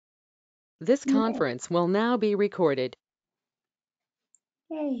This conference will now be recorded.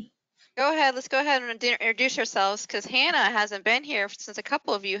 Yay. Go ahead. Let's go ahead and introduce ourselves because Hannah hasn't been here since a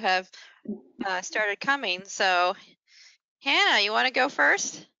couple of you have started coming. So, Hannah, you want to go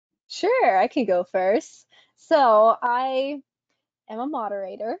first? Sure, I can go first. So I am a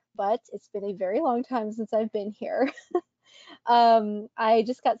moderator, but it's been a very long time since I've been here. I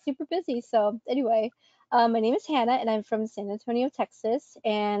just got super busy. So anyway, my name is Hannah and I'm from San Antonio, Texas,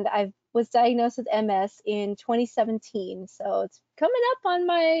 and I was diagnosed with MS in 2017. So it's coming up on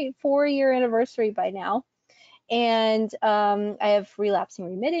my 4-year anniversary by now. And I have relapsing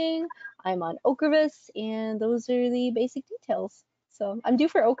remitting. I'm on Ocrevus, and those are the basic details. So I'm due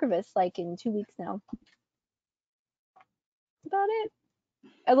for Ocrevus like in 2 weeks now. That's about it.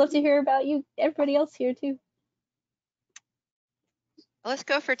 I'd love to hear about you, everybody else here too. Let's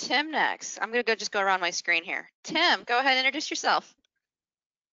go for Tim next. I'm going to just go around my screen here. Tim, go ahead and introduce yourself.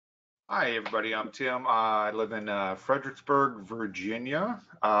 Hi, everybody. I'm Tim. I live in Fredericksburg, Virginia.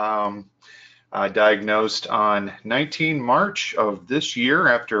 Diagnosed on 19 March of this year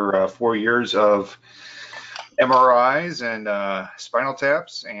after 4 years of MRIs and spinal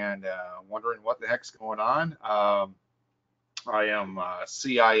taps and wondering what the heck's going on. I am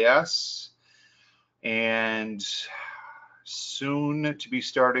CIS and soon to be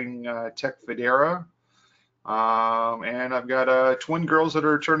starting Tech Fidera. And I've got twin girls that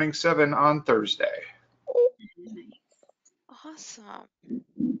are turning 7 on Thursday. Awesome.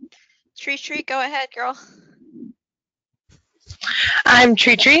 Tree, go ahead, girl. I'm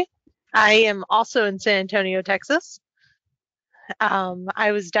Tree. I am also in San Antonio, Texas.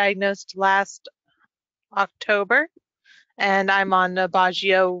 I was diagnosed last October, and I'm on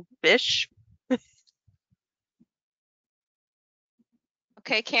Aubagio-ish.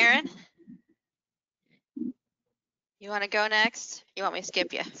 Okay, Karen. You want to go next? You want me to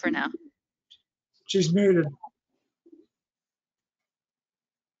skip you for now? She's muted.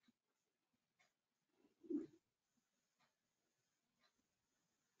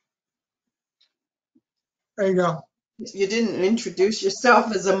 There you go. You didn't introduce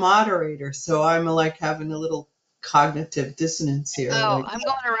yourself as a moderator, so I'm like having a little cognitive dissonance here. Oh, Like, I'm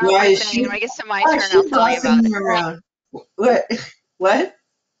going around why my is thing. she, When I get to my why turn, is she I'll tell you bossing about me it. around? What?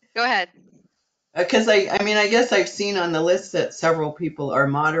 Go ahead. Because I mean, I guess I've seen on the list that several people are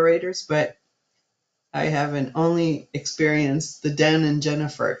moderators, but I haven't only experienced the Dan and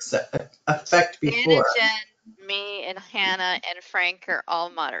Jennifer effect Dan before. and Jen, me and Hannah and Frank are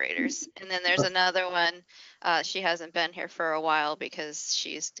all moderators. And then there's another one. She hasn't been here for a while because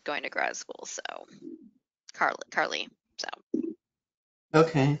she's going to grad school. So Carly. So.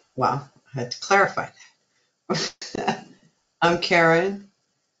 Okay, wow, I had to clarify that. I'm Karen,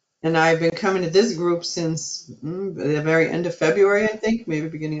 and I've been coming to this group since the very end of February, I think, maybe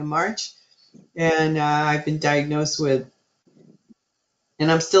beginning of March. And I've been diagnosed with,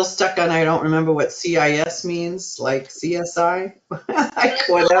 and I'm still stuck on, I don't remember what CIS means, like CSI, like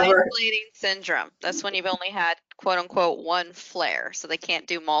whatever. Isolating syndrome. That's when you've only had, quote unquote, one flare. So they can't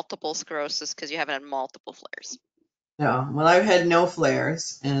do multiple sclerosis because you haven't had multiple flares. No, well, I've had no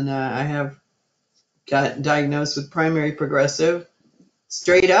flares, and I have got diagnosed with primary progressive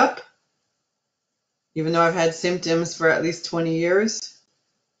straight up, even though I've had symptoms for at least 20 years.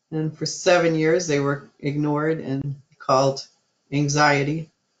 And for 7 years, they were ignored and called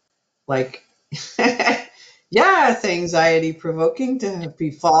anxiety. Like, yeah, it's anxiety provoking to be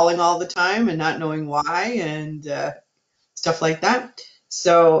falling all the time and not knowing why and stuff like that.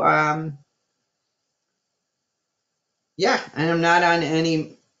 So, yeah, and I'm not on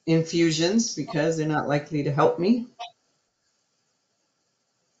any infusions because they're not likely to help me.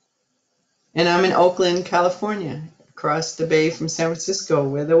 And I'm in Oakland, California, across the bay from San Francisco,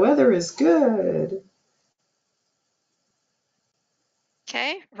 where the weather is good.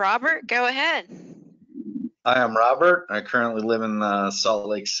 Okay, Robert, go ahead. Hi, I'm Robert. I currently live in Salt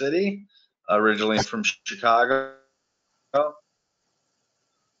Lake City, originally from Chicago.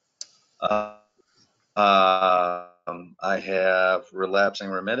 I have relapsing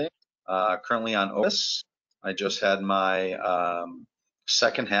remitting, currently on Ocrevus. I just had my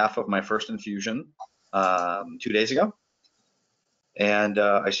second half of my first infusion 2 days ago, and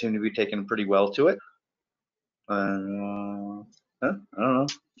I seem to be taking pretty well to it. I don't know.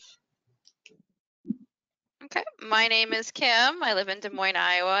 Okay, my name is Kim. I live in Des Moines,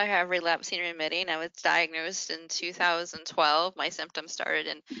 Iowa. I have relapsing remitting. I was diagnosed in 2012. My symptoms started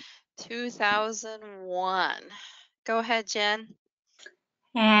in 2001. Go ahead, Jen.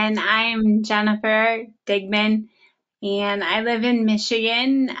 And I'm Jennifer Digman, and I live in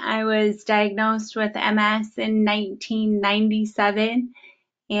Michigan. I was diagnosed with MS in 1997,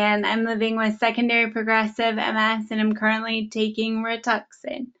 and I'm living with secondary progressive MS, and I'm currently taking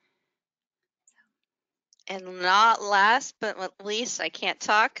Rituxan. And not last but not least, I can't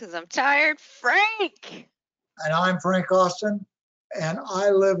talk because I'm tired, Frank. And I'm Frank Austin, and I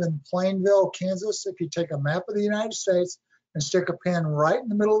live in Plainville, Kansas. If you take a map of the United States and stick a pin right in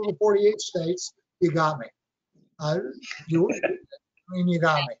the middle of the 48 states, you got me. You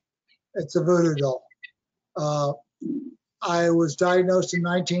got me. It's a voodoo doll. I was diagnosed in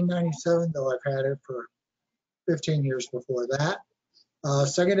 1997, though I've had it for 15 years before that.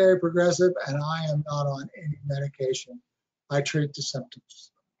 Secondary progressive, and I am not on any medication. I treat the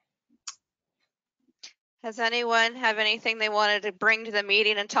symptoms. Has anyone have anything they wanted to bring to the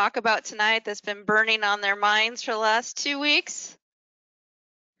meeting and talk about tonight that's been burning on their minds for the last 2 weeks?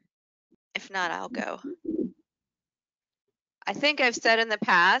 If not, I'll go. I think I've said in the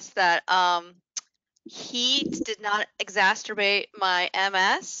past that heat did not exacerbate my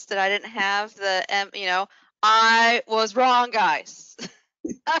MS, that I didn't have the, I was wrong, guys.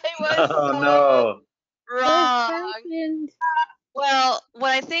 I was Oh so no. What wrong. happened? Well,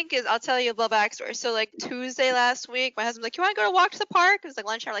 what I think is, I'll tell you a little backstory. So, like, Tuesday last week, my husband's like, you want to go to walk to the park? It was like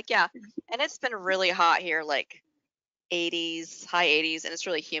lunchtime. I'm like, yeah. And it's been really hot here, like 80s, high 80s, and it's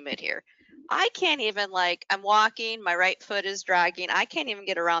really humid here. I can't even, like, I'm walking, my right foot is dragging. I can't even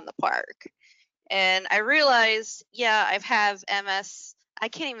get around the park. And I realized, yeah, I've had MS. I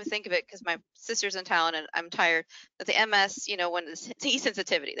can't even think of it because my sister's in town and I'm tired. But the MS, when it's heat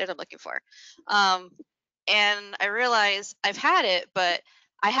sensitivity, that's what I'm looking for. And I realized I've had it, but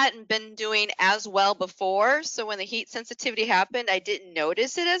I hadn't been doing as well before. So when the heat sensitivity happened, I didn't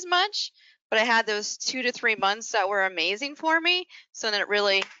notice it as much. But I had those 2 to 3 months that were amazing for me. So then it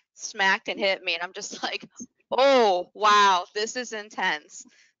really smacked and hit me. And I'm just like, oh, wow, this is intense.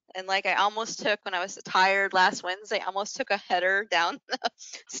 And like I almost took, when I was tired last Wednesday, I almost took a header down the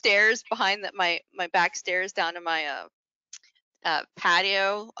stairs behind my back stairs down to my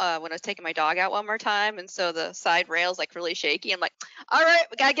patio when I was taking my dog out one more time. And so the side rail's like really shaky. I'm like, all right,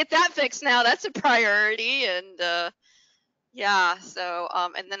 we got to get that fixed now. That's a priority. And yeah, so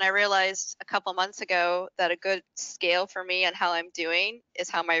and then I realized a couple months ago that a good scale for me on how I'm doing is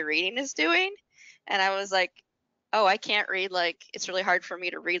how my reading is doing. And I was like, oh, I can't read, like, it's really hard for me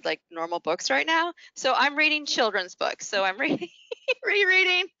to read like normal books right now. So I'm reading children's books. So I'm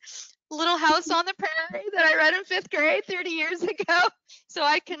rereading Little House on the Prairie that I read in 5th grade 30 years ago. So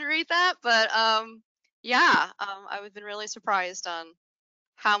I can read that. But yeah, I've been really surprised on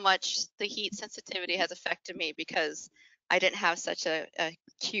how much the heat sensitivity has affected me because I didn't have such a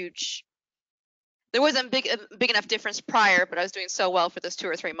huge, there wasn't a big enough difference prior, but I was doing so well for those 2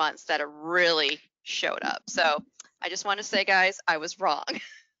 or 3 months that it really showed up. So I just want to say, guys, I was wrong.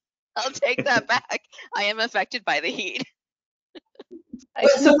 I'll take that back. I am affected by the heat.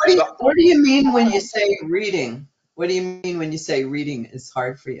 So what do you mean when you say reading? What do you mean when you say reading is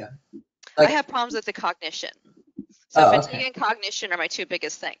hard for you? I have problems with the cognition. So fatigue and cognition are my 2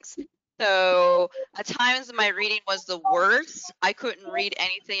 biggest things. So at times my reading was the worst. I couldn't read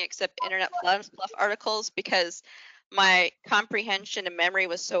anything except internet fluff articles because my comprehension and memory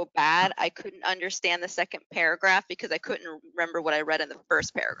was so bad. I couldn't understand the second paragraph because I couldn't remember what I read in the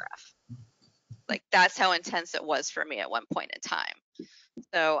first paragraph. Like that's how intense it was for me at one point in time.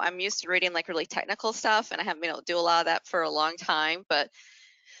 So I'm used to reading like really technical stuff, and I haven't been able to do a lot of that for a long time. But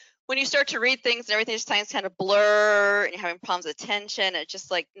when you start to read things and everything just kind of blur and you're having problems with attention, it's just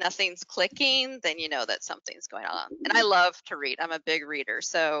like nothing's clicking, then you know that something's going on. And I love to read. I'm a big reader.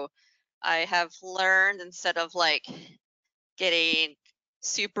 So I have learned, instead of like getting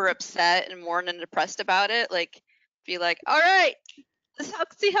super upset and mourned and depressed about it, like be like, all right,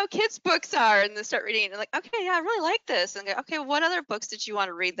 let's see how kids' books are, and then start reading and like, okay, yeah, I really like this. And go, okay, what other books did you want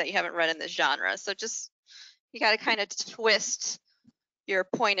to read that you haven't read in this genre? So just, you got to kind of twist your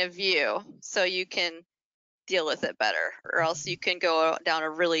point of view so you can deal with it better, or else you can go down a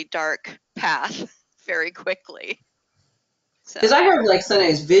really dark path very quickly. Because I have like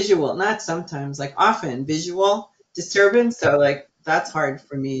sometimes visual, not sometimes, like often visual disturbance. So like that's hard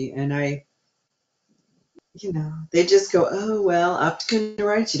for me. And they just go, oh, well, optic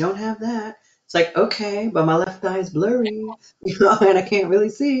neuritis, you don't have that. It's like, okay, but my left eye is blurry, and I can't really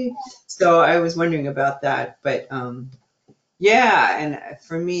see. So I was wondering about that. But yeah, and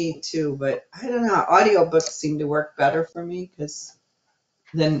for me too. But I don't know, audiobooks seem to work better for me because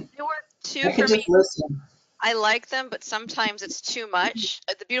then They work too I can for just me. listen. I like them, but sometimes it's too much.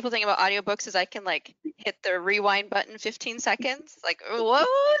 The beautiful thing about audiobooks is I can like hit the rewind button 15 seconds. Like, what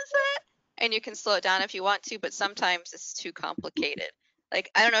was that? And you can slow it down if you want to, but sometimes it's too complicated. Like,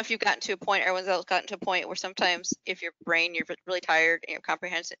 I don't know if you've gotten to a point, or everyone's else gotten to a point where sometimes if your brain, you're really tired and your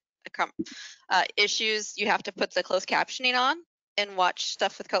comprehension issues, you have to put the closed captioning on and watch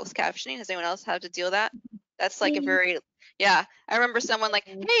stuff with closed captioning. Has anyone else had to deal with that? That's like a very, yeah. I remember someone like,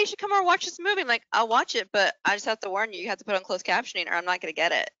 hey, you should come over and watch this movie. I'm like, I'll watch it, but I just have to warn you, you have to put on closed captioning or I'm not going to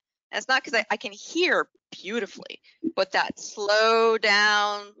get it. And it's not because I can hear beautifully, but that slow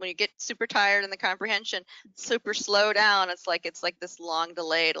down, when you get super tired in the comprehension, super slow down, it's like this long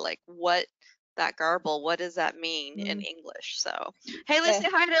delay to like, what that garble, what does that mean in English? So, hey, let's say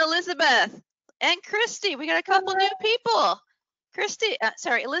hi to Elizabeth and Christy. We got a couple new people. Christy,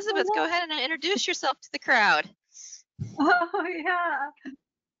 sorry, Elizabeth, go ahead and introduce yourself to the crowd. Oh, yeah.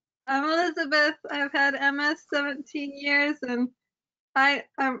 I'm Elizabeth. I've had MS 17 years, and I'm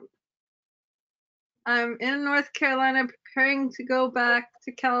in North Carolina preparing to go back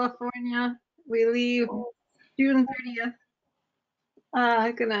to California. We leave June 30th.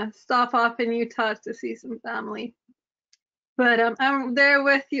 I'm gonna stop off in Utah to see some family. But I'm there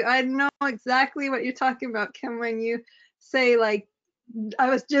with you. I know exactly what you're talking about, Kim, when you say, like, I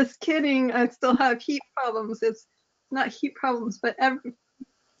was just kidding, I still have heat problems. It's not heat problems, but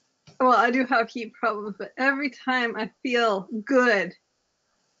well, I do have heat problems, but every time I feel good,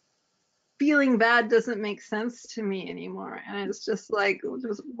 feeling bad doesn't make sense to me anymore. And it's just like,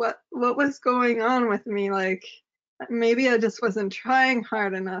 what was going on with me? Like, maybe I just wasn't trying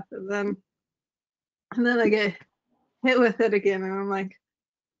hard enough. And then I get hit with it again, and I'm like,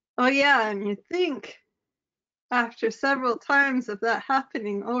 oh yeah. And you think after several times of that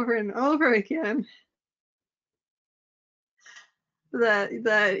happening over and over again,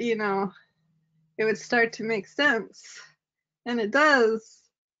 that you know, it would start to make sense. And it does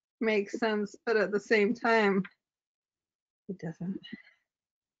make sense, but at the same time, it doesn't.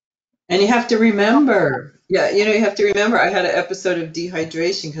 And you have to remember, yeah, you have to remember I had an episode of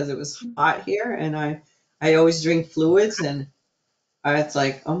dehydration because it was hot here, and I always drink fluids, and it's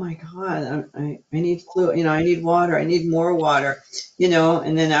like, oh my God, I need fluid, I need water, I need more water,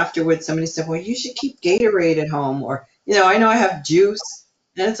 and then afterwards somebody said, well, you should keep Gatorade at home, or, I know I have juice,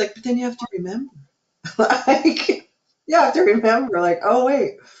 and it's like, but then you have to remember, like, you have to remember, like, oh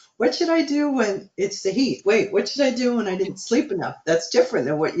wait, what should I do when it's the heat? Wait, what should I do when I didn't sleep enough? That's different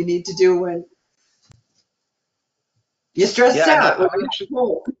than what you need to do when you're stressed out.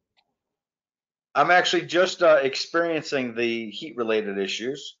 I'm actually just experiencing the heat-related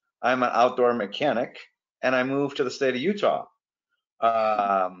issues. I'm an outdoor mechanic, and I moved to the state of Utah.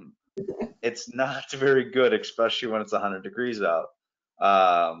 It's not very good, especially when it's 100 degrees out.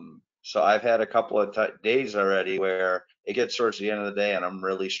 So I've had a couple of days already where it gets towards the end of the day, and I'm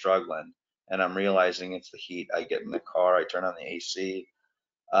really struggling, and I'm realizing it's the heat. I get in the car, I turn on the AC,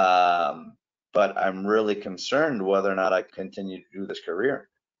 but I'm really concerned whether or not I continue to do this career.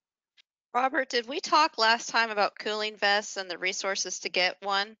 Robert, did we talk last time about cooling vests and the resources to get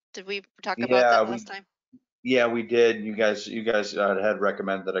one? Did we talk about that last time? Yeah, we did. You guys had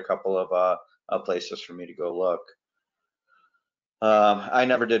recommended a couple of places for me to go look. I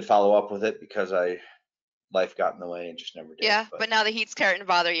never did follow up with it because life got in the way and just never did. Yeah, but now the heat's starting to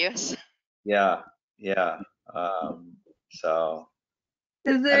bother you. Yeah. So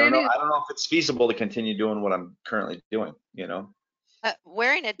I don't know if it's feasible to continue doing what I'm currently doing,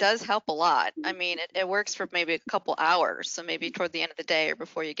 Wearing it does help a lot. I mean, it works for maybe a couple hours. So maybe toward the end of the day or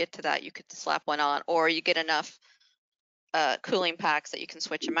before you get to that, you could slap one on, or you get enough cooling packs that you can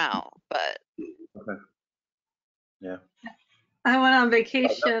switch them out. But okay. Yeah. I went on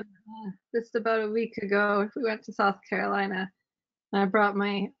vacation just about a week ago. We went to South Carolina, and I brought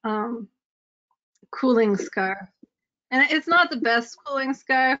my cooling scarf. And it's not the best cooling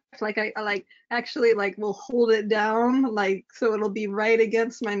scarf. Like I actually will hold it down, so it'll be right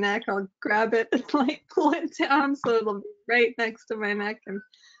against my neck. I'll grab it and pull it down so it'll be right next to my neck and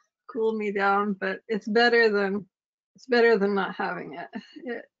cool me down. But it's better than not having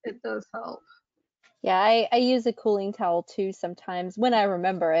it. It does help. Yeah, I use a cooling towel too sometimes when I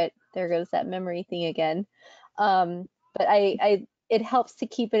remember it. There goes that memory thing again. But it helps to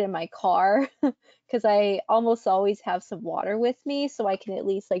keep it in my car because I almost always have some water with me, so I can at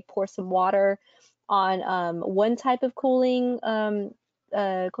least pour some water on one type of cooling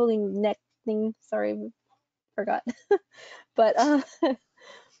neck thing. Sorry, forgot. But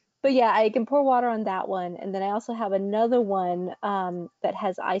but yeah, I can pour water on that one, and then I also have another one that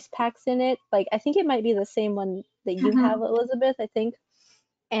has ice packs in it. I think it might be the same one that you have, Elizabeth, I think.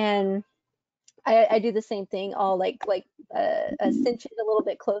 And I do the same thing. I'll cinch it a little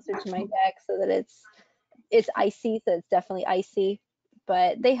bit closer to my neck so that it's icy, so it's definitely icy.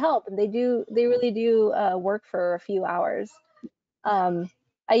 But they help, and they really do work for a few hours.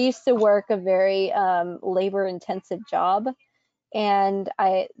 I used to work a very labor-intensive job, and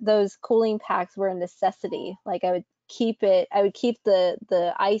those cooling packs were a necessity. Like I would keep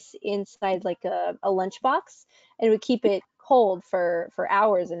the ice inside like a lunchbox, and it would keep it cold for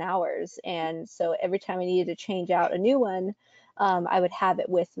hours and hours. And so every time I needed to change out a new one, I would have it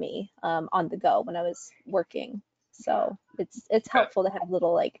with me on the go when I was working. So it's Okay. helpful to have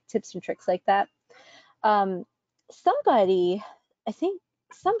little like tips and tricks like that. Um, somebody, I think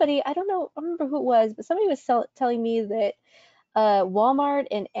somebody, I don't know, I don't remember who it was, but somebody was telling me that Walmart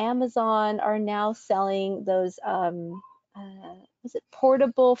and Amazon are now selling those was it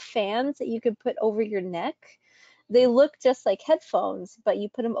portable fans that you could put over your neck? They look just like headphones, but you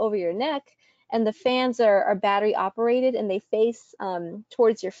put them over your neck, and the fans are battery operated, and they face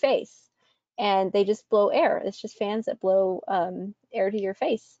towards your face, and they just blow air. It's just fans that blow air to your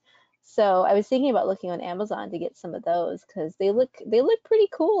face. So I was thinking about looking on Amazon to get some of those because they look pretty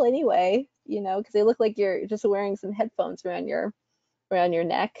cool anyway, because they look like you're just wearing some headphones around your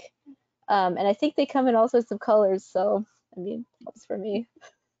neck. And I think they come in all sorts of colors, so I mean, helps for me.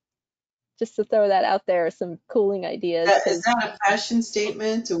 Just to throw that out there, some cooling ideas. Is that a fashion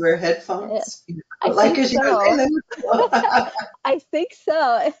statement to wear headphones? I Like, think 'cause you're so. like, I think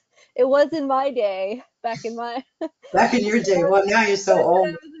so. It was in my day, back in my back in your day. Well, now you're so when I old.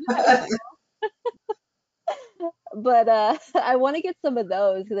 was in high school. But I want to get some of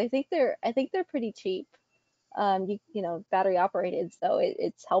those because I think they're pretty cheap. Battery operated, so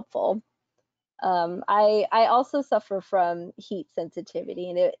it's helpful. I also suffer from heat sensitivity,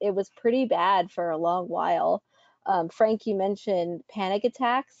 and it was pretty bad for a long while. Frank, you mentioned panic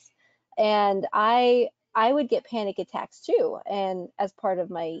attacks, and I would get panic attacks too, and as part of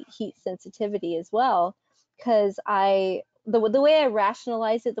my heat sensitivity as well, because the way I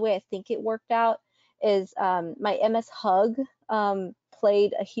rationalize it, the way I think it worked out is my MS hug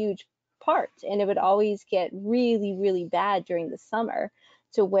played a huge part, and it would always get really, really bad during the summer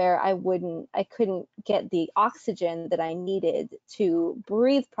to where I couldn't get the oxygen that I needed to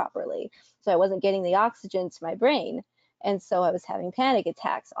breathe properly. So I wasn't getting the oxygen to my brain. And so I was having panic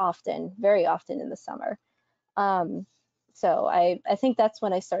attacks often, very often in the summer. So I think that's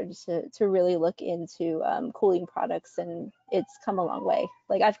when I started to really look into cooling products, and it's come a long way.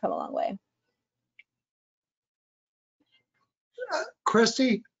 Like I've come a long way.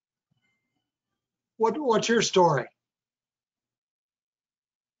 Christy, what's your story?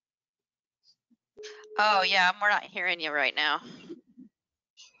 Oh, yeah, we're not hearing you right now.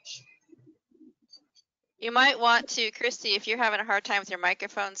 You might want to, Christy, if you're having a hard time with your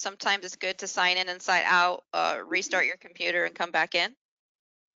microphone, sometimes it's good to sign in and sign out, restart your computer and come back in.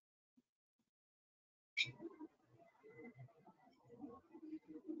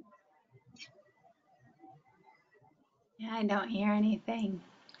 Yeah, I don't hear anything.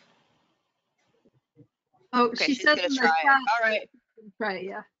 Oh, Okay, she she's said gonna in the try it. chat. All right. Right,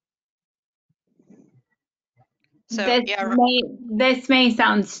 yeah. So This yeah, may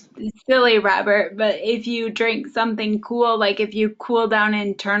sound silly, Robert, but if you drink something cool, like if you cool down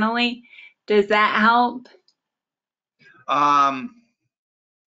internally, does that help?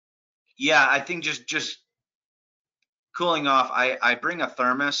 Yeah, I think just cooling off. I bring a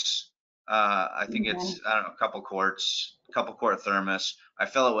thermos. I think it's, I don't know, a couple quart thermos. I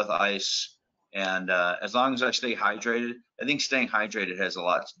fill it with ice, and as long as I stay hydrated, I think staying hydrated has a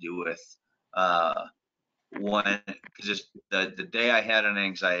lot to do with because the day I had an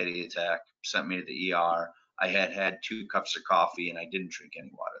anxiety attack, sent me to the ER. I had 2 cups of coffee, and I didn't drink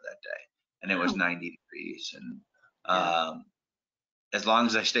any water that day, and it was 90 degrees. And as long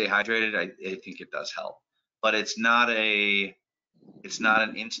as I stay hydrated, I think it does help. But it's not an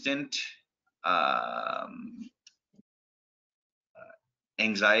instant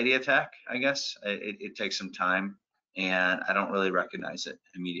anxiety attack, I guess. It takes some time, and I don't really recognize it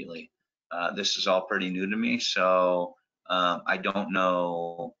immediately. This is all pretty new to me, so I don't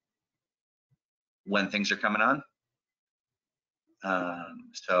know when things are coming on.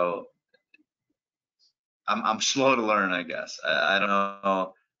 So I'm slow to learn, I guess. I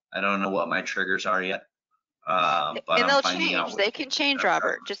don't know what my triggers are yet, but and I'm they'll finding out change. which They can ones change, are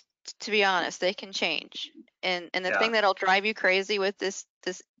Robert. Just to be honest, they can change. And the Yeah. thing that'll drive you crazy with this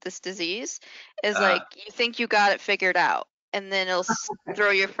disease is Uh, like you think you got it figured out, and then it'll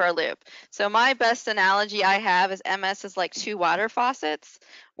throw you for a loop. So my best analogy I have is MS is like 2 water faucets,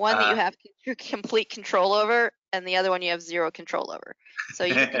 one that you have complete control over, and the other one you have 0 control over. So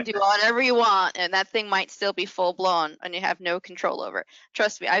you can do whatever you want, and that thing might still be full blown, and you have no control over.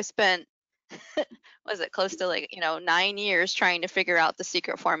 Trust me, I've spent was it close to 9 years trying to figure out the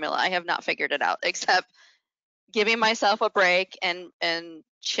secret formula. I have not figured it out except giving myself a break and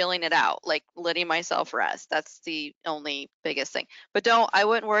chilling it out, like letting myself rest. That's the only biggest thing. But I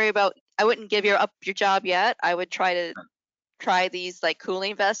wouldn't give up your job yet. I would try these like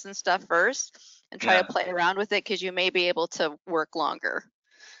cooling vests and stuff first and try to play around with it, because you may be able to work longer.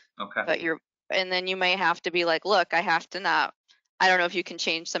 Okay. But and then you may have to be like, look, I don't know if you can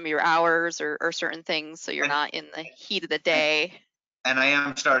change some of your hours or certain things so you're not in the heat of the day. And I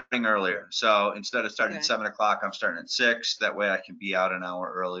am starting earlier. So instead of starting Okay. at 7 o'clock, I'm starting at 6. That way I can be out an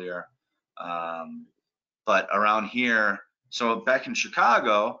hour earlier. But around here, so back in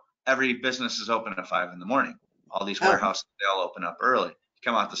Chicago, every business is open at 5 in the morning. All these warehouses, they all open up early. You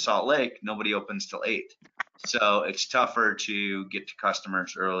come out to Salt Lake, nobody opens till 8. So it's tougher to get to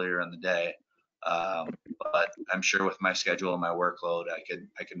customers earlier in the day. But I'm sure with my schedule and my workload, I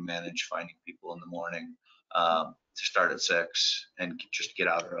could manage finding people in the morning to start at 6 and just get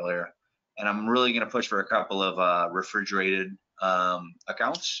out earlier. And I'm really going to push for a couple of refrigerated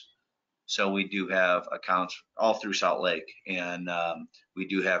accounts. So we do have accounts all through Salt Lake, and we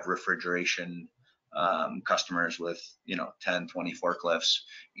do have refrigeration customers with 10, 20 forklifts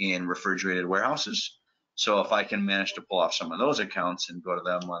in refrigerated warehouses. So if I can manage to pull off some of those accounts and go to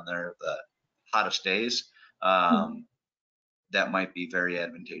them when they're the hottest days, that might be very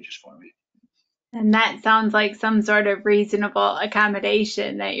advantageous for me. And that sounds like some sort of reasonable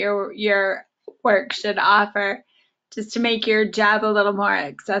accommodation that your work should offer, just to make your job a little more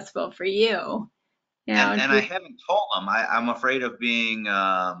accessible for you. You know, and I haven't told them. I'm afraid of being,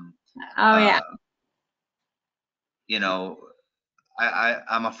 yeah.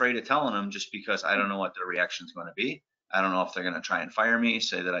 I'm afraid of telling them, just because I don't know what their reaction is going to be. I don't know if they're going to try and fire me,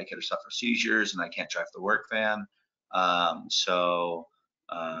 say that I could suffer seizures and I can't drive the work van.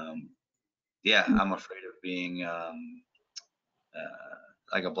 Yeah, I'm afraid of being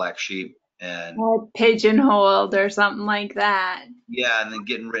like a black sheep and Or pigeonholed or something like that. yeah, and then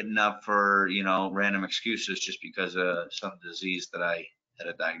getting written up for random excuses just because of some disease that I had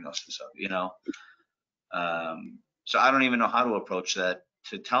a diagnosis of. So I don't even know how to approach that,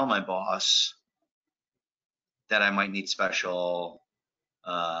 to tell my boss that I might need special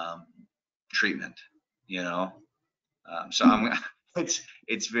treatment. So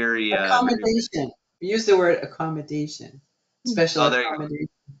it's very accommodation. Use the word accommodation. Special accommodation.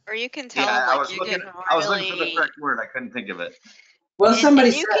 Or you can tell them, like, you're getting I was looking for the correct word. I couldn't think of it. Well,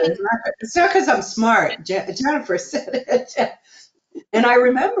 somebody said it's not because I'm smart. Jennifer said it, and I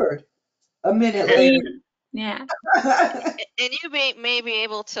remembered a minute later. Yeah. And you may be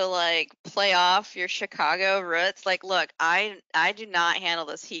able to like play off your Chicago roots. Like, look, I do not handle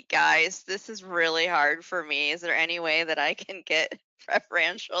this heat, guys. This is really hard for me. Is there any way that I can get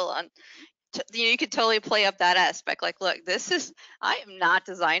preferential on? You could totally play up that aspect. Like, look, I am not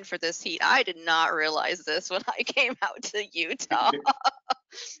designed for this heat. I did not realize this when I came out to Utah.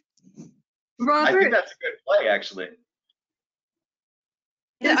 Robert, I think that's a good play, actually.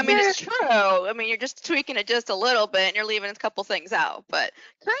 Yeah, I mean, it's true. I mean, you're just tweaking it just a little bit, and you're leaving a couple things out. But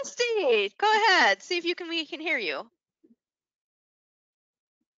Christy, go ahead. See if we can hear you.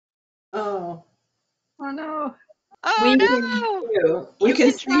 Oh. Oh no. Oh no. We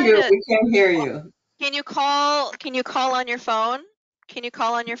can see you. We can't hear you. Can you call on your phone? Can you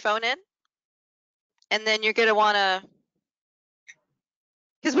call on your phone in? And then you're gonna wanna,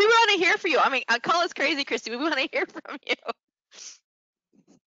 because we want to hear from you. I mean, call us crazy, Christy. We want to hear from you.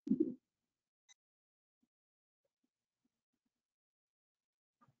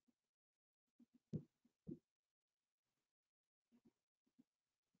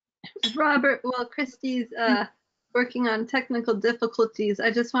 Robert, while Christy's working on technical difficulties,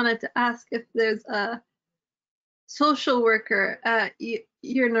 I just wanted to ask if there's a social worker at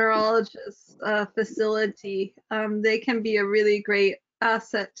your neurologist's facility. They can be a really great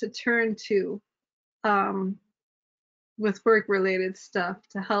asset to turn to with work-related stuff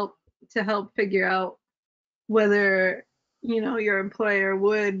to help figure out whether your employer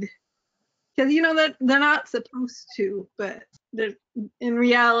would, because that they're not supposed to, but in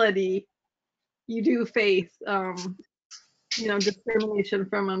reality you do face discrimination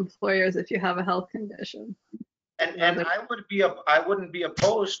from employers if you have a health condition. And I wouldn't be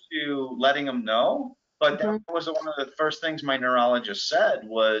opposed to letting them know, but that was one of the first things my neurologist said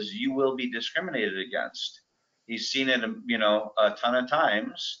was, you will be discriminated against. He's seen it, a ton of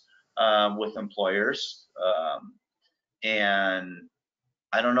times with employers, and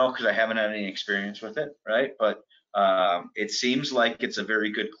I don't know because I haven't had any experience with it, right? But it seems like it's a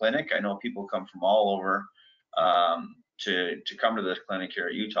very good clinic. I know people come from all over to come to this clinic here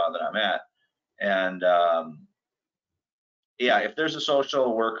at Utah that I'm at, and yeah, if there's a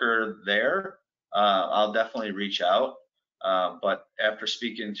social worker there, I'll definitely reach out. But after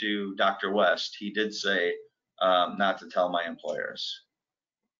speaking to Dr. West, he did say not to tell my employers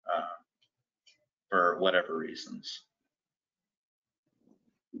for whatever reasons.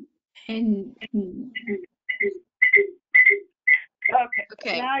 And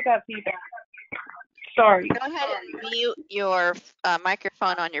Okay, now I got feedback. Sorry. Go ahead and mute your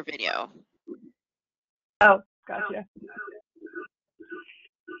microphone on your video. Oh, gotcha.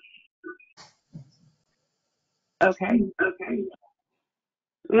 Okay.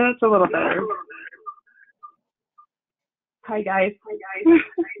 That's a little better. Hi, guys.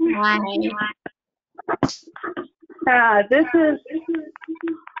 This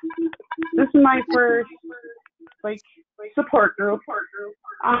is my first support group.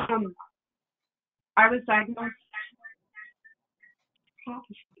 I was diagnosed.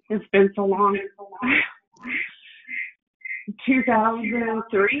 It's been so long.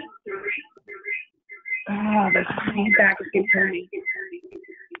 2003. The feedback is concerning.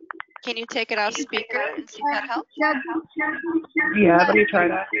 Can you take it off speaker and see if that helps? Yeah, let me try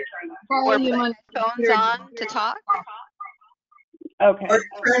that. Or put phones on to talk? Okay. Or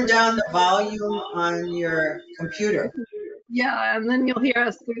turn down the volume on your computer. Yeah, and then you'll hear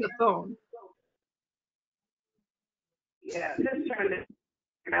us through the phone. Yeah, just trying to.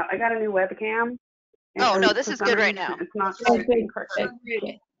 I got a new webcam. Oh, no, this is good right now. It's not Okay, perfect.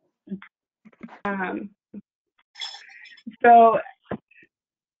 great. So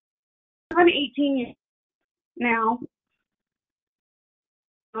I'm 18 years now.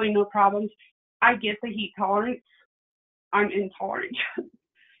 Really no problems. I get the heat tolerance. I'm intolerant.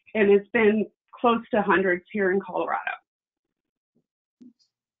 And it's been close to hundreds here in Colorado.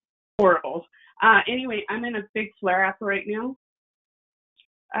 Horrible. Anyway, I'm in a big flare-up right now.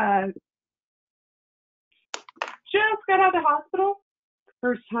 Just got out of the hospital.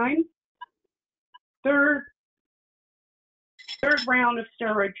 First time. Third round of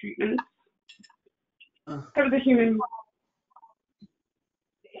steroid treatments. For the human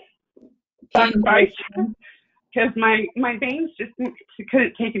sacrifice. Because my veins just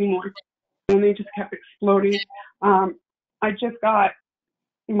couldn't take anymore. And they just kept exploding. I just got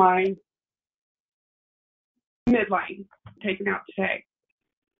my midline taken out today.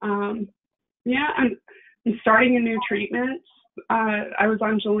 Yeah, I'm starting a new treatment. I was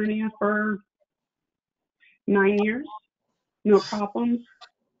on Gilenya for 9 years, no problems.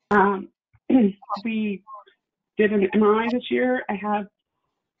 We did an MRI this year. I have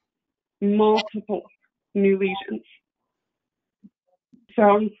multiple new lesions.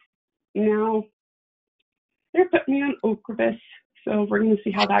 So now they're putting me on Ocrevus, so we're going to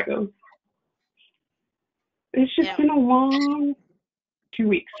see how that goes. It's just been a long 2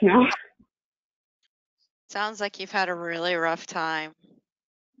 weeks now. Sounds like you've had a really rough time.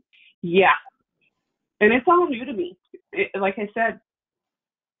 Yeah. And it's all new to me. Like I said,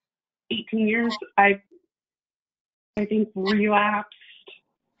 18 years, I think relapsed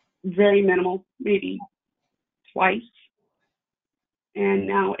very minimal, maybe twice. And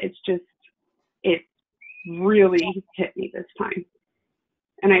now it really hit me this time.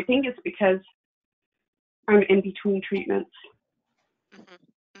 And I think it's because I'm in between treatments.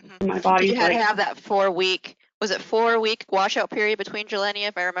 My body's You had to have that 4 week, was it 4 week washout period between Gilenya,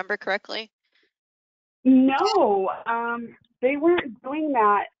 if I remember correctly? No, they weren't doing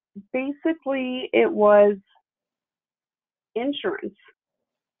that. Basically, it was insurance.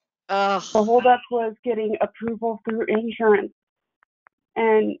 Ugh. The holdup was getting approval through insurance.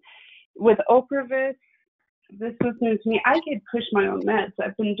 And with Ocrevus, this was new to me. I could push my own meds.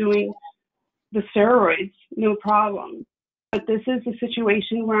 I've been doing the steroids, no problem. But this is a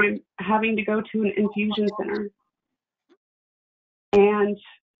situation where I'm having to go to an infusion center. And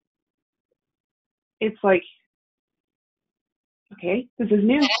it's like, okay, this is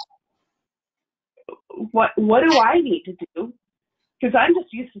new. What do I need to do? Because I'm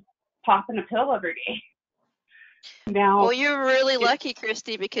just used to popping a pill every day. Now, well, you're really lucky,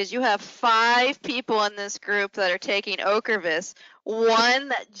 Christy, because you have 5 people in this group that are taking Ocrevus. One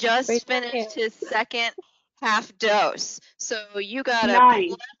that just finished his second half dose. So you got a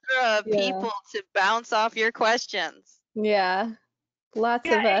plethora of people to bounce off your questions. Yeah, lots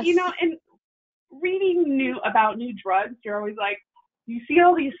of us. You know, and reading about new drugs, you're always like, you see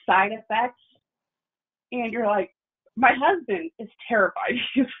all these side effects, and you're like, my husband is terrified.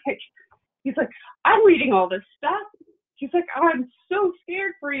 He's like, I'm reading all this stuff. He's like, oh, I'm so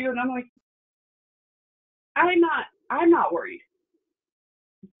scared for you. And I'm like, I'm not worried.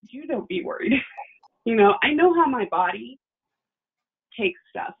 You don't be worried. You know, I know how my body takes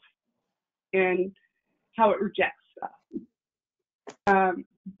stuff and how it rejects stuff.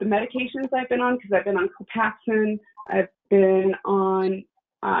 the medications I've been on, because I've been on Copaxone, I've been on,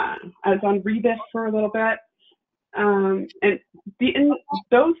 I was on Rebif for a little bit, and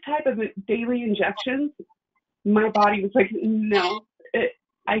those type of daily injections, my body was like, no.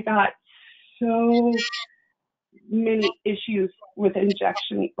 I got so many issues with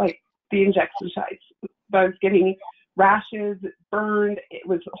injection, like the injection sites. I was getting rashes, burned. It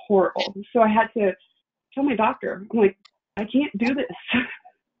was horrible. So I had to tell my doctor, I'm like, I can't do this.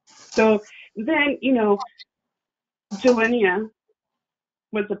 So then, Gilenya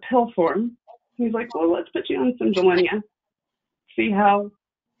was a pill form. He's like, well, let's put you on some Gilenya, see how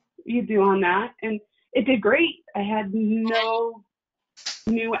you do on that. And it did great. I had no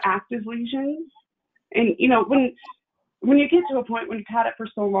new active lesions. And, when you get to a point when you've had it for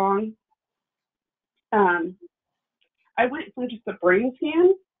so long, I went from just a brain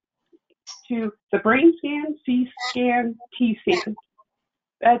scan to the brain scan, C scan, T scan.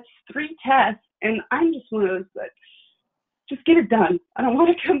 That's 3 tests, and I'm just one of those that just get it done. I don't want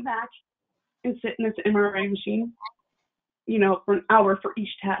to come back and sit in this MRI machine, for an hour for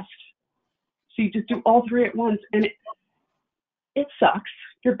each test. So you just do all 3 at once, and it sucks.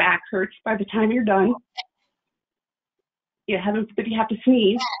 Your back hurts by the time you're done. Heaven forbid you have to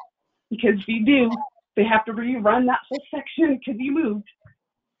sneeze, because if you do, they have to rerun that whole section because you moved.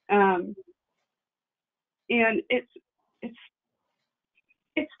 And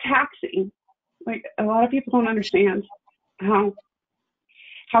it's taxing. Like, a lot of people don't understand how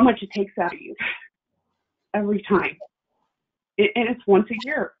much it takes out of you every time. And it's once a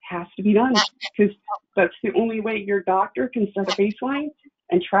year. It has to be done, because that's the only way your doctor can set a baseline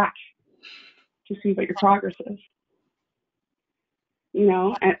and track to see what your progress is.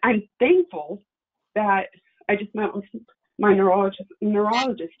 And I'm thankful that I just met with my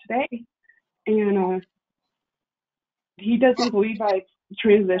neurologist today, and he doesn't believe I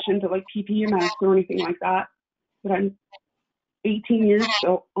transitioned to like PPMS or anything like that. But I'm 18 years,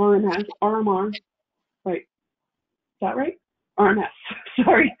 so RMS, RMR, right? Is that right? RMS.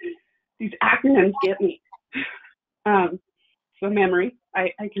 Sorry, these acronyms get me. So memory,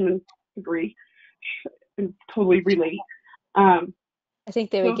 I can agree and totally relate. I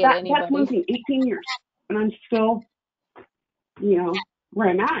think they would So get that's one anybody. thing, 18 years, and I'm still, where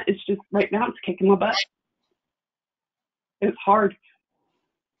I'm at. It's just right now it's kicking my butt. It's hard.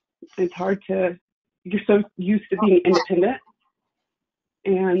 It's hard you're so used to being independent,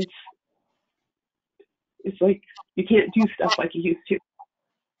 and it's like you can't do stuff like you used to.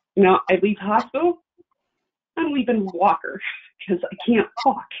 I leave hospital, I'm leaving walker because I can't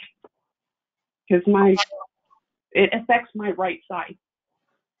walk, because it affects my right side,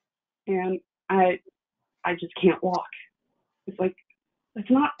 and I just can't walk. It's like, it's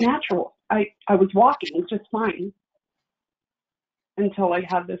not natural. I was walking just fine until I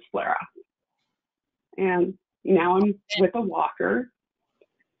had this flare up, and now I'm with a walker,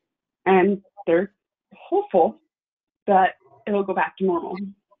 and they're hopeful that it'll go back to normal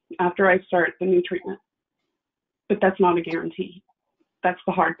after I start the new treatment. But that's not a guarantee. That's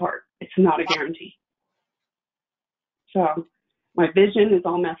the hard part. It's not a guarantee. So my vision is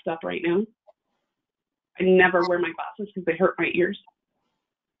all messed up right now. I never wear my glasses because they hurt my ears.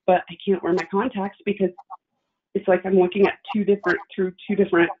 But I can't wear my contacts because it's like I'm looking at two different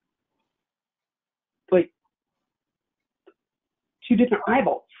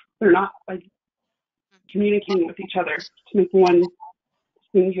eyeballs. They're not like communicating with each other to make one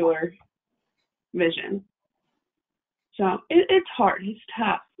singular vision. So it's hard. It's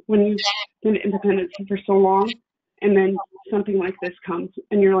tough when you've been independent for so long, and then something like this comes,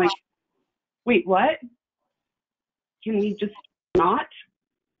 and you're like, wait, what? Can we just not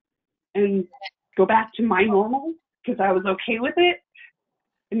and go back to my normal? Because I was okay with it.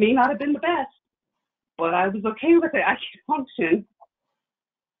 It may not have been the best, but I was okay with it. I could function.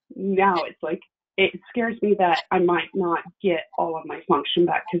 Now it's like, it scares me that I might not get all of my function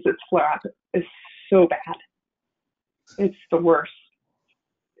back because its flare-up is so bad. It's the worst.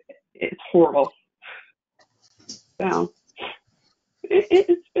 It's horrible. So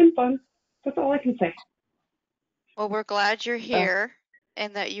it's been fun. That's all I can say. Well, we're glad you're here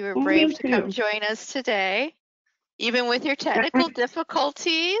and that you were Me brave to come too. join us today, even with your technical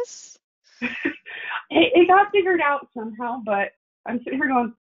difficulties. It got figured out somehow, but I'm sitting here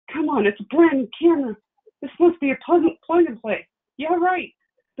going, come on, it's a brand new camera. It's supposed to be a plug and play. Yeah, right.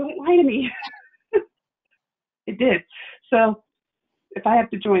 Don't lie to me. It did. So if I have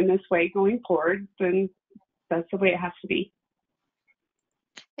to join this way going forward, then that's the way it has to be.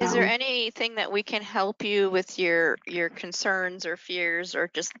 Is there anything that we can help you with your concerns or fears or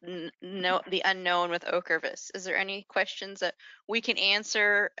just the unknown with Ocrevus? Is there any questions that we can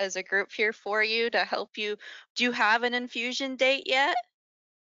answer as a group here for you to help you? Do you have an infusion date yet?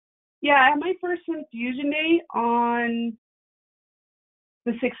 Yeah, I had my first infusion date on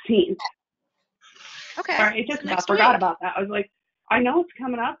the 16th. Okay. Sorry, I just about forgot about that. I was like, I know it's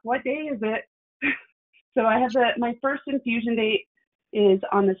coming up. What day is it? So I have my first infusion date is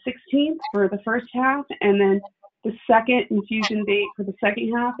on the 16th for the first half, and then the second infusion date for the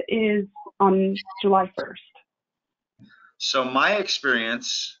second half is on July 1st. So my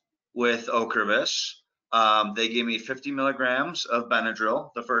experience with Ocrevus, they gave me 50 milligrams of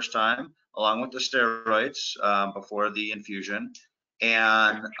Benadryl the first time, along with the steroids before the infusion.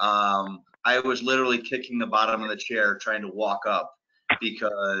 And I was literally kicking the bottom of the chair trying to walk up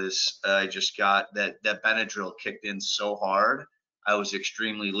because I just got that Benadryl kicked in so hard. I was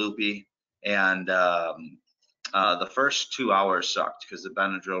extremely loopy, and the first 2 hours sucked because the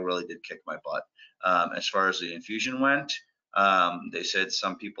Benadryl really did kick my butt. As far as the infusion went, they said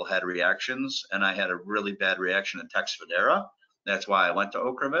some people had reactions, and I had a really bad reaction to Tecfidera. That's why I went to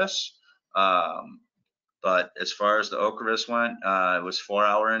Ocrevus. But as far as the Ocrevus went, it was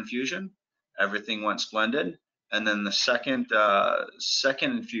 4-hour infusion. Everything went splendid. And then the second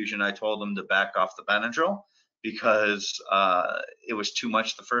infusion, I told them to back off the Benadryl because it was too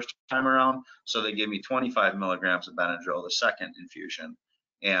much the first time around. So they gave me 25 milligrams of Benadryl the second infusion,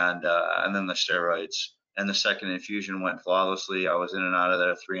 and then the steroids. And the second infusion went flawlessly. I was in and out of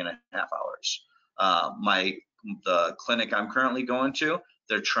there 3.5 hours. The clinic I'm currently going to,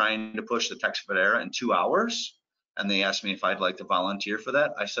 they're trying to push the Tecfidera in 2 hours, and they asked me if I'd like to volunteer for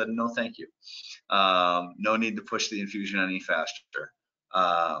that. I said no, thank you. No need to push the infusion any faster.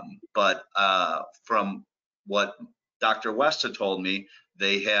 But from what Dr. West had told me,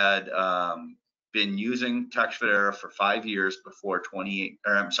 they had been using Tecfidera for 5 years before they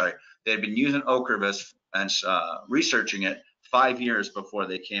had been using Ocrevus and researching it 5 years before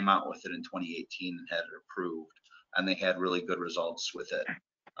they came out with it in 2018 and had it approved, and they had really good results with it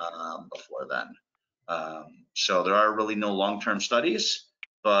before then. So there are really no long-term studies,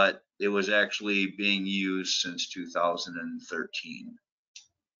 but it was actually being used since 2013.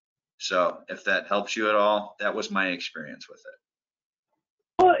 So if that helps you at all, that was my experience with it.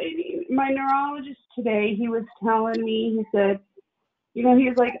 Well, my neurologist today, he was telling me, he said, he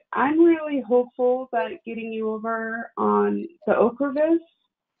was like, I'm really hopeful that getting you over on the Ocrevus,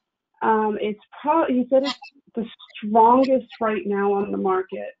 he said it's the strongest right now on the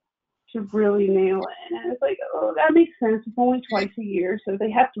market to really nail it. And I was like, oh, that makes sense. It's only twice a year, so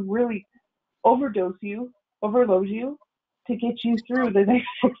they have to really overload you to get you through the next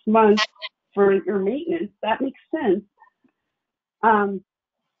 6 months for your maintenance. That makes sense. I'm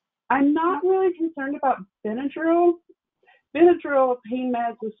not really concerned about Benadryl, pain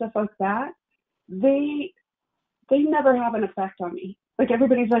meds, and stuff like that. They never have an effect on me. Like,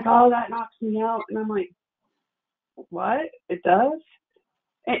 everybody's like, oh, that knocks me out, and I'm like, what? It does?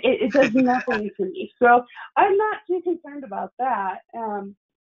 It does nothing to me. So I'm not too concerned about that.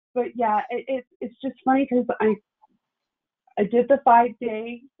 But yeah, it's just funny because I did the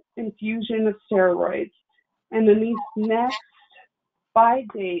 5-day infusion of steroids, and then these next 5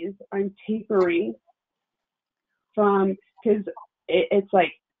 days I'm tapering from, because it's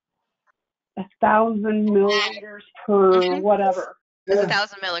like 1,000 milliliters per whatever.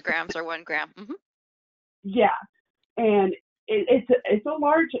 1,000 milligrams or 1 gram. Mm-hmm. Yeah, and it's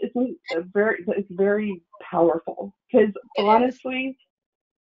very powerful, because honestly,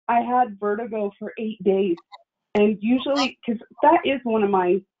 I had vertigo for 8 days, and usually, because that is one of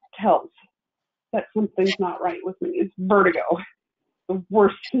my tells that something's not right with me, is vertigo, the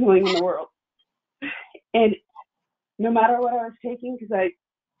worst feeling in the world. And no matter what I was taking, because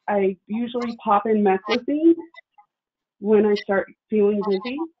I usually pop in methylene when I start feeling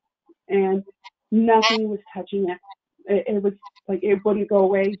dizzy, and nothing was touching it. It was like it wouldn't go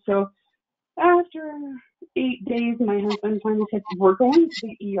away. So after 8 days, my husband finally said, we're going to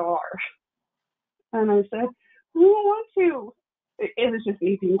the ER. And I said, I don't want to. It was just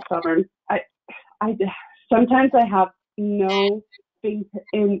me being stubborn. I sometimes I have no faith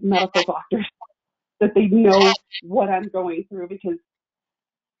in medical doctors that they know what I'm going through, because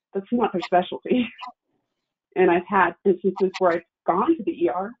that's not their specialty. And I've had instances where I've gone to the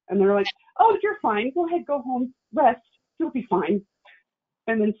ER and they're like, oh, you're fine. Go ahead, go home, rest. You'll be fine.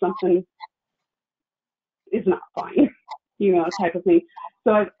 And then something is not fine, type of thing.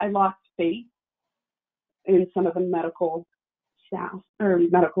 So I lost faith in some of the medical staff or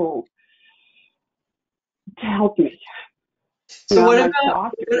medical to help me. So I'm like,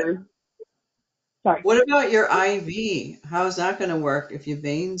 doctor, sorry. what about your IV? How's that going to work if your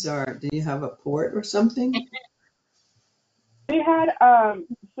veins are, do you have a port or something? They had,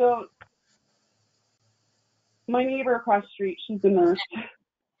 so my neighbor across the street, she's a nurse,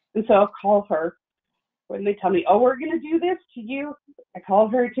 and so I'll call her when they tell me, oh, we're going to do this to you. I call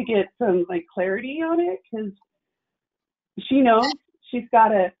her to get some like clarity on it, because she knows she's got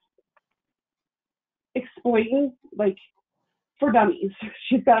to explain, like, for dummies.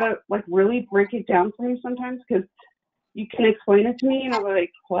 She's got to like really break it down for me sometimes, because you can explain it to me and I'm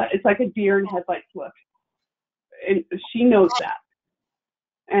like, what? It's like a deer in headlights look. And she knows that.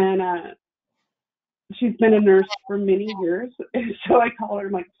 And she's been a nurse for many years. And so I call her,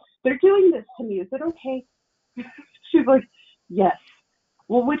 I'm like, they're doing this to me. Is it okay? She's like, yes.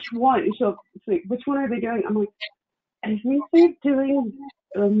 Well, which one? And she'll say, which one are they doing? I'm like, I think they're doing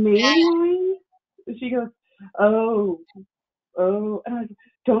the main line. And she goes, oh. And I'm like,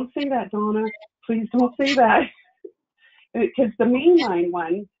 don't say that, Donna. Please don't say that. Because the mainline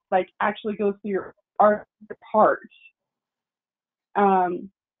one, like, actually goes through your part. And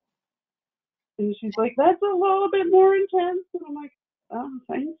she's like, that's a little bit more intense. And I'm like, oh,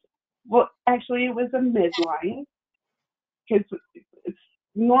 thanks. Well, actually, it was a midline, because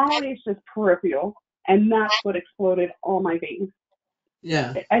normally it's just peripheral, and that's what exploded all my veins.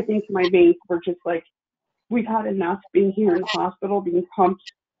 Yeah. I think my veins were just like, we've had enough being here in the hospital, being pumped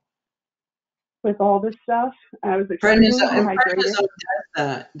with all this stuff. I was extremely dehydrated.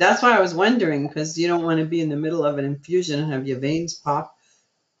 That's why I was wondering, because you don't want to be in the middle of an infusion and have your veins pop.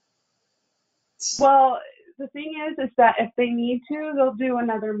 Well, the thing is that if they need to, they'll do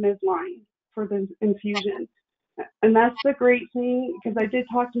another midline for the infusion. And that's the great thing, because I did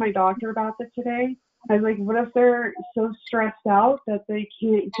talk to my doctor about that today. I was like, what if they're so stressed out that they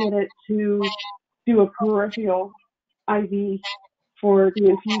can't get it to do a peripheral IV for the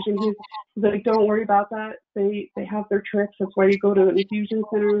infusion? He's like, don't worry about that. They have their tricks. That's why you go to an infusion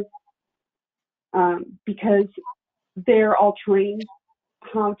center, because they're all trained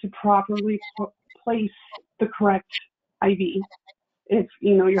how to properly place the correct IV if,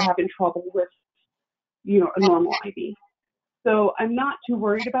 you're having trouble with, a normal IV. So I'm not too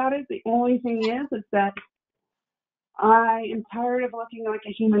worried about it. The only thing is that I am tired of looking like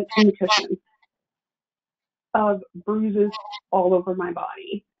a human pincushion of bruises all over my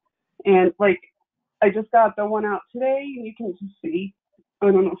body. And like, I just got the one out today, and you can just see,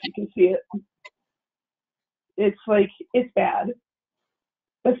 I don't know if you can see it. It's like, it's bad.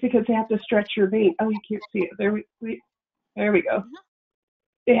 That's because they have to stretch your vein. Oh, you can't see it. There we go.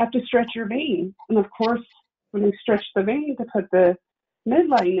 They have to stretch your vein. And of course, when they stretch the vein to put the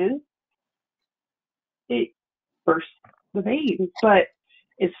midline in, it bursts the vein, but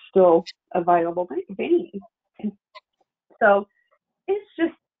it's still a viable vein. So it's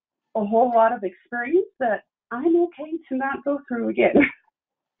just a whole lot of experience that I'm okay to not go through again.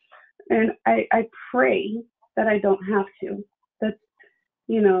 And I pray that I don't have to, that,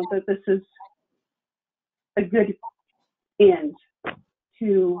 that this is a good end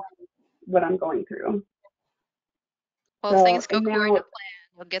to what I'm going through. Well, if things go and according now, to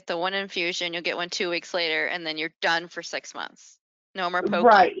plan, you'll get the one infusion, you'll get one 2 weeks later, and then you're done for 6 months. No more poking.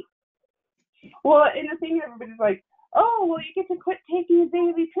 right. Well, and the thing, everybody's like, oh, well, you get to quit taking a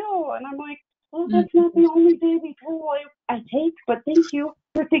daily pill. And I'm like, well, that's not the only daily pill I take, but thank you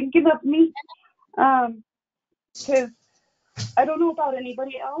for thinking of me. Because I don't know about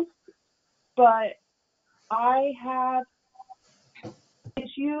anybody else, but I have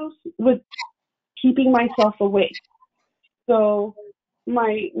issues with keeping myself awake. So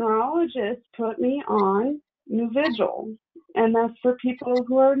my neurologist put me on Nuvigil, and that's for people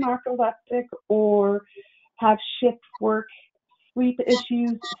who are narcoleptic or have shift work, sleep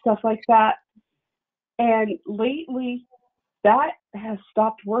issues, stuff like that. And lately, that has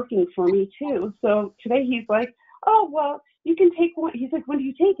stopped working for me too. So today he's like, oh, well, you can take one. He's like, when do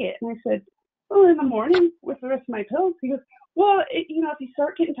you take it? And I said, well, in the morning with the rest of my pills. He goes, well, if you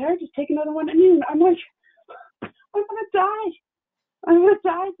start getting tired, just take another one at noon. I'm like, I'm going to die. I'm going to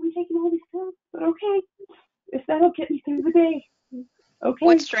die from taking all these pills. But okay, if that'll get me through the day. Okay.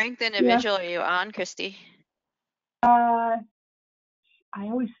 What strength individual are you on, Christy? I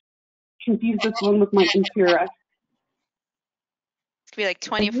always confuse this one with my Impura. It could be like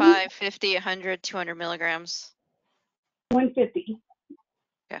 25, 50, 100, 200 milligrams. 150.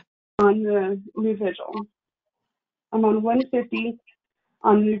 Okay. On the Nuvigil. I'm on 150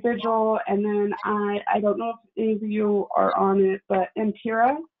 on Nuvigil, and then I don't know if any of you are on it, but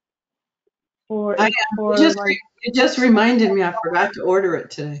Impura You just reminded me, I forgot to order it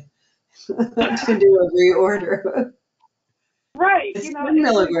today. To do a reorder. Right. It's You know, 10 it's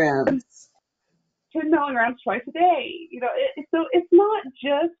like milligrams. 10 milligrams twice a day. You know, so it's not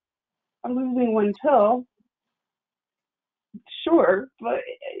just I'm losing one pill, sure, but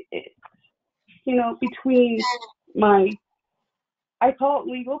you know, between my, I call it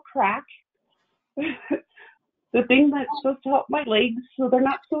legal crack, the thing that's supposed to help my legs so they're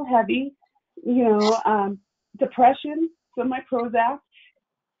not so heavy, you know, depression, so my Prozac,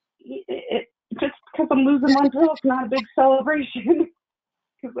 just because I'm losing one pill, it's not a big celebration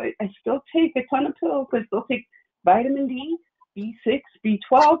because I still take a ton of pills. I still take vitamin D, B6,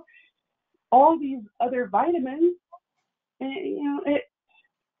 B12, all these other vitamins, and you know,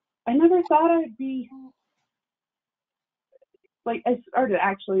 I never thought I'd be like, I started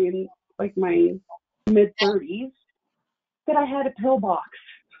actually in like my mid 30s that I had a pill box.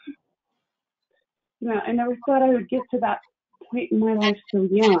 You know, I never thought I would get to that point in my life so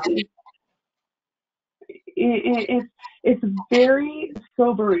young. It's very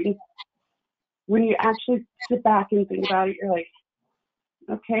sobering when you actually sit back and think about it. You're like,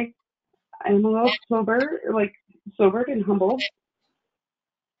 okay, I'm a little sobered and humbled,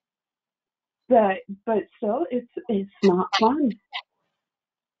 but still, it's not fun.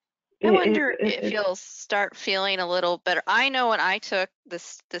 I wonder if you'll start feeling a little better. I know when I took the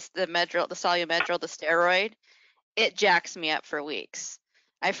Solumedrol, the steroid, it jacks me up for weeks.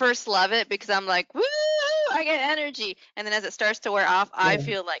 I first love it because I'm like, woo, I get energy. And then as it starts to wear off, I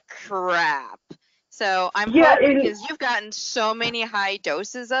feel like crap. So I'm hoping, because you've gotten so many high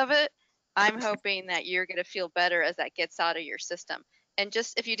doses of it, I'm hoping that you're going to feel better as that gets out of your system. And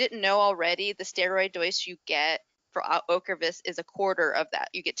just if you didn't know already, the steroid dose you get for Ocrevus is a quarter of that.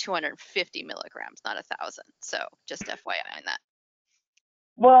 You get 250 milligrams, not 1,000. So just FYI on that.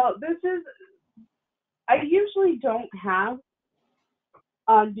 Well, I usually don't have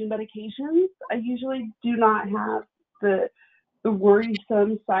new medications. I usually do not have the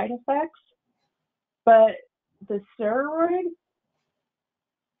worrisome side effects, but the steroid,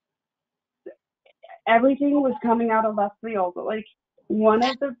 everything was coming out of left field. Like, one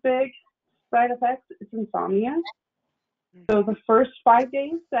of the big side effects is insomnia. So the first 5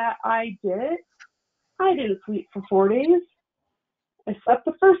 days that I did it, I didn't sleep for 4 days. I slept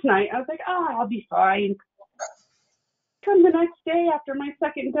the first night. I was like, I'll be fine. Come the next day after my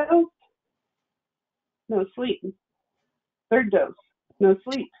second dose, no sleep. Third dose, no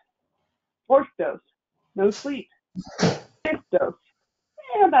sleep. Fourth dose, no sleep. Fifth dose,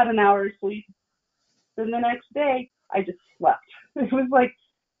 about an hour of sleep. Then the next day, I just slept. It was like,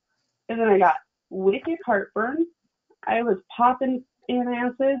 and then I got wicked heartburn. I was popping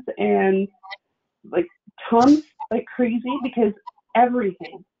antacids and like Tums like crazy because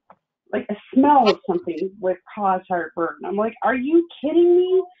everything, like a smell of something would cause heartburn. I'm like, are you kidding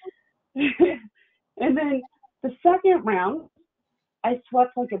me? And then the second round, I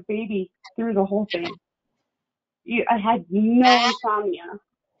slept like a baby through the whole thing. I had no insomnia.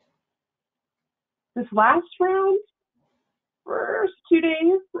 This last round, first 2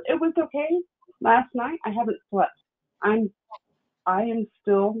 days, it was okay. Last night, I haven't slept. I am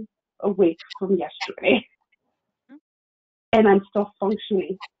still awake from yesterday, and I'm still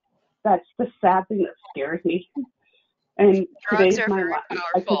functioning. That's the sad thing that scares me. And Drugs today's are my very last.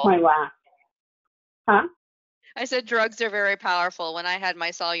 powerful. I took my last. Huh? I said drugs are very powerful. When I had my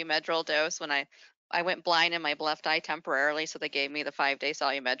Solumedrol dose, when I went blind in my left eye temporarily, so they gave me the 5-day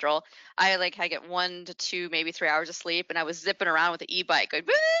Solumedrol. I get 1 to 2, maybe 3 hours of sleep, and I was zipping around with the e-bike going,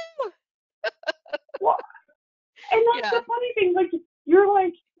 woo! Well, and that's the funny thing. Like, you're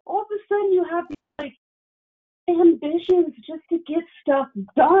like, all of a sudden you have these like ambitions just to get stuff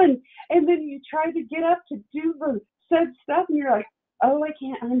done, and then you try to get up to do the said stuff, and you're like, oh, I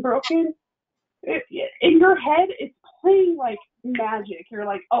can't. I'm broken. In your head, it's playing like magic. You're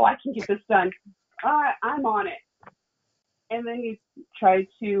like, oh, I can get this done. I'm on it. And then you try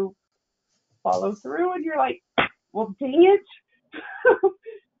to follow through, and you're like, well, dang it.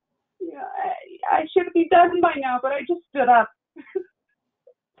 Yeah, I should be done by now, but I just stood up.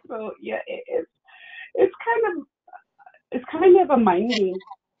 So yeah, it's kind of a mind game.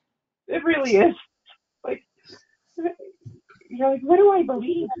 It really is. Like, you're like, what do I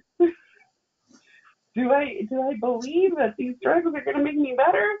believe? Do I believe that these drugs are going to make me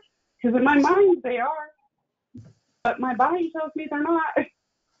better? Because in my mind they are, but my body tells me they're not.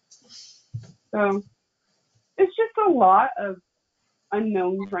 So it's just a lot of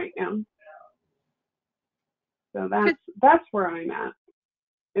unknowns right now. So that's where I'm at.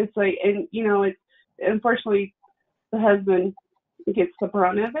 It's like, and it's unfortunately the husband gets the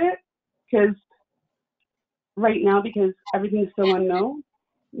brunt of it because right now, because everything's so unknown,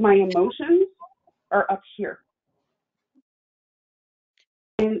 my emotions are up here.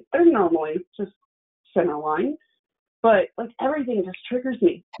 and they're normally just center line, but like everything just triggers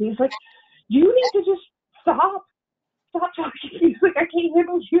me. He's like, you need to just stop talking. He's like, I can't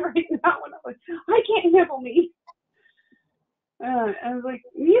handle you right now. And I'm like, I can't handle me. I was like,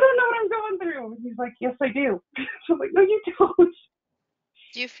 you don't know what I'm going through. He's like, yes, I do. So I'm like, no, you don't.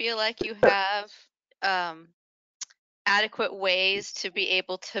 Do you feel like you have adequate ways to be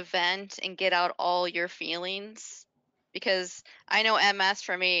able to vent and get out all your feelings? Because I know MS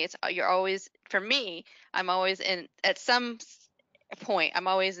for me, I'm always at some point, I'm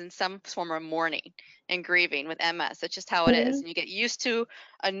always in some form of mourning and grieving with MS. That's just how it is. And you get used to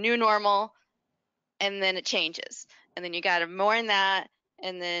a new normal, and then it changes. And then you got to mourn that,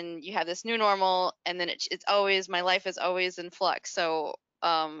 and then you have this new normal, and then it's always, my life is always in flux. So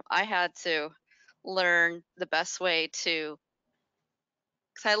I had to learn the best way to,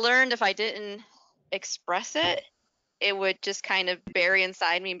 because I learned if I didn't express it, it would just kind of bury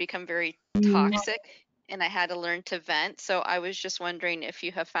inside me and become very toxic, and I had to learn to vent. So I was just wondering if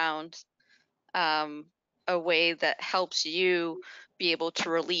you have found a way that helps you be able to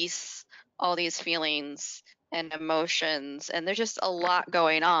release all these feelings and emotions. And there's just a lot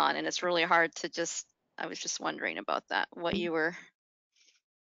going on, and it's really hard to just, I was just wondering about that, what you were.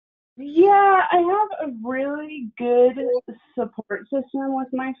 Yeah, I have a really good support system with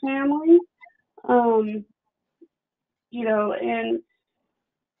my family. You know, and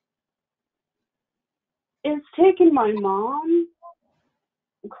it's taken my mom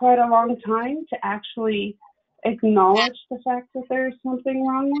quite a long time to actually acknowledge the fact that there's something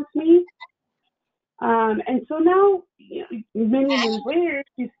wrong with me. And so now, you know, many years later,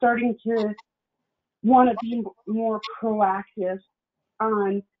 she's starting to want to be more proactive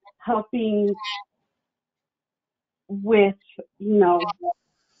on helping with, you know,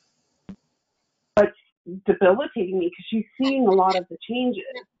 what's debilitating me, because she's seeing a lot of the changes,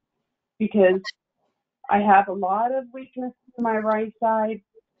 because I have a lot of weakness in my right side.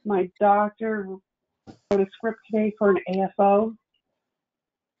 My doctor wrote a script today for an AFO.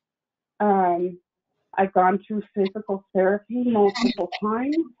 I've gone through physical therapy multiple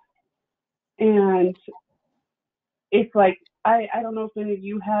times, and it's like, I don't know if any of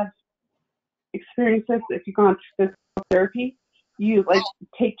you have experienced this. If you've gone through physical therapy, you like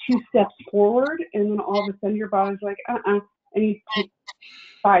take 2 steps forward, and then all of a sudden your body's like, and you take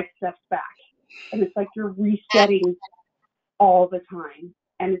 5 steps back, and it's like you're resetting all the time,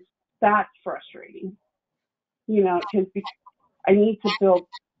 and that's frustrating, you know, because I need to build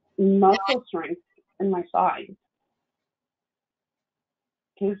muscle strength in my thighs,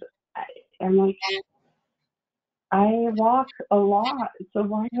 because I'm like, I walk a lot, so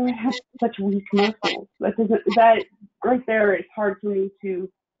why do I have such weak muscles? That right there is hard for me to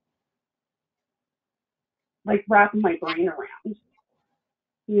like wrap my brain around.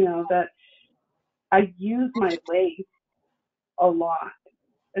 You know, that I use my legs a lot,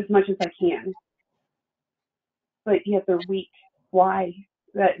 as much as I can, but yet they're weak. Why?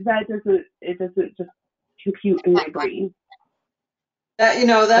 That doesn't just compute in my brain. That, you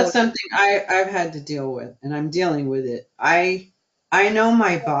know, that's something I've had to deal with, and I'm dealing with it. I know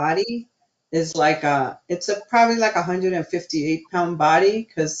my body is like probably like 158-pound body,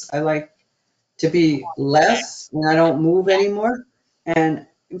 because I like to be less and I don't move anymore. And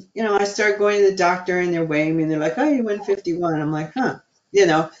you know, I start going to the doctor and they're weighing me and they're like, oh, you're 151. I'm like, huh. You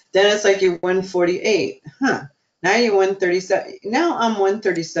know, then it's like you're 148. Huh. Now you're 137. Now I'm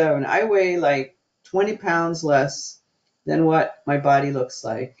 137. I weigh like 20 pounds less than what my body looks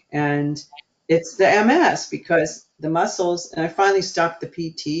like. And it's the MS, because the muscles, and I finally stopped the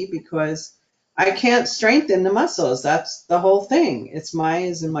PT because I can't strengthen the muscles. That's the whole thing. It's my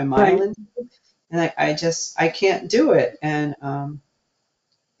myelin, and I can't do it. And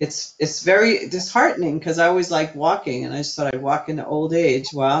it's very disheartening, because I always liked walking, and I just thought I'd walk into old age.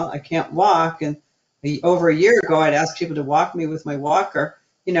 Well, I can't walk, and over a year ago, I'd ask people to walk me with my walker.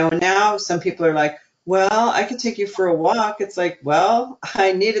 You know, now some people are like, well, I could take you for a walk. It's like, well,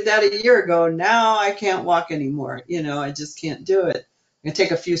 I needed that a year ago. Now I can't walk anymore. You know, I just can't do it. I can take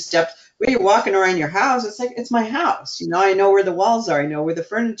a few steps. When you're walking around your house, it's like, it's my house. You know, I know where the walls are. I know where the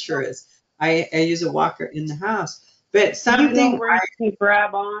furniture is. I use a walker in the house. But something, you know where you can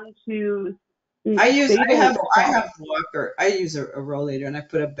grab on to. I have a walker. I use a rollator, and I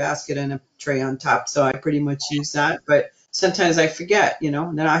put a basket and a tray on top, so I pretty much use that. But sometimes I forget, you know,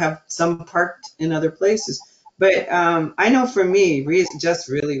 and then I have some parked in other places. But I know for me, just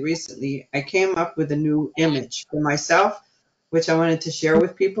really recently, I came up with a new image for myself, which I wanted to share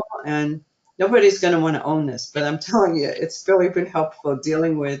with people. And nobody's going to want to own this, but I'm telling you, it's really been helpful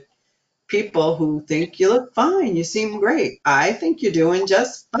dealing with people who think you look fine. You seem great. I think you're doing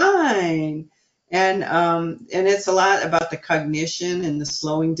just fine. And it's a lot about the cognition and the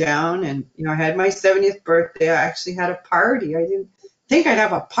slowing down. And, you know, I had my 70th birthday. I actually had a party. I didn't think I'd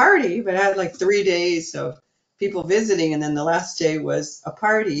have a party, but I had like 3 days of people visiting. And then the last day was a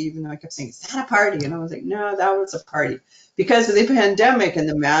party, even though I kept saying, is that a party? And I was like, no, that was a party. Because of the pandemic and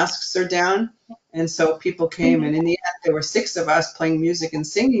the masks are down. And so people came, and in the end, there were 6 of us playing music and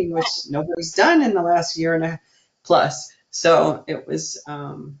singing, which nobody's done in the last year and a plus. So it was,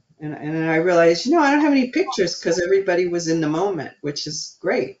 and I realized, you know, I don't have any pictures because everybody was in the moment, which is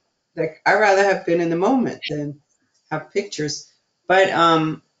great. Like, I'd rather have been in the moment than have pictures. But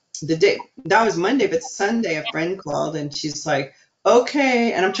the day, that was Monday, but Sunday, a friend called and she's like,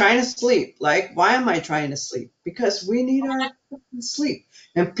 okay, and I'm trying to sleep. Like, why am I trying to sleep? Because we need our sleep.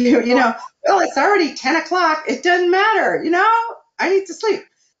 And, you know, well, it's already 10 o'clock. It doesn't matter. You know, I need to sleep.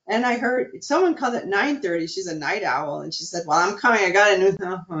 And I heard someone called at 9:30. She's a night owl. And she said, well, I'm coming. I got a new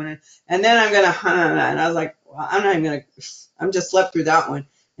phone. And then I'm going to, and I was like, well, I'm not even going to, I'm just slept through that one.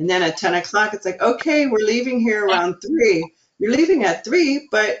 And then at 10 o'clock, it's like, okay, we're leaving here around 3. You're leaving at 3,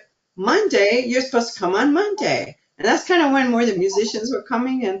 but Monday, you're supposed to come on Monday. And that's kind of when more the musicians were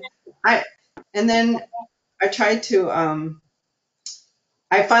coming. And then I tried to,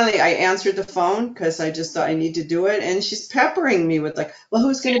 I answered the phone because I just thought I need to do it. And she's peppering me with like, well,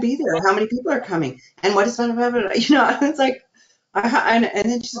 who's going to be there? How many people are coming? And what is, blah, blah, blah, blah. You know, it's like, and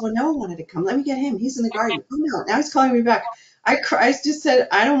then she said, well, Noah wanted to come. Let me get him. He's in the garden. Oh, no, now he's calling me back. I just said,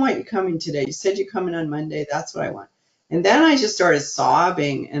 I don't want you coming today. You said you're coming on Monday. That's what I want. And then I just started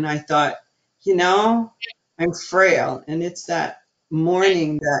sobbing. And I thought, you know, I'm frail. And it's that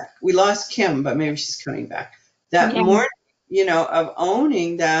morning that we lost Kim, but maybe she's coming back. That Yeah. morning, you know, of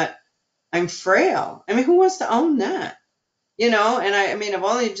owning that I'm frail. I mean, who wants to own that? You know, and I mean, I've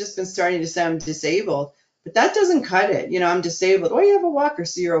only just been starting to say I'm disabled, but that doesn't cut it. You know, I'm disabled. Oh, you have a walker,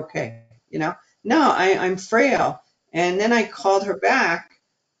 so you're okay. You know, no, I'm frail. And then I called her back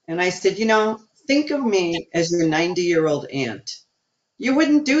and I said, you know, think of me as your 90-year-old aunt. You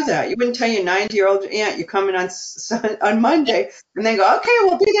wouldn't do that. You wouldn't tell your 90-year-old aunt you're coming on Monday and then go, okay,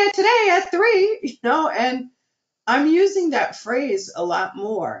 we'll be there today at 3, you know, and I'm using that phrase a lot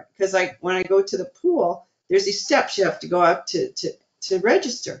more because when I go to the pool, there's these steps you have to go up to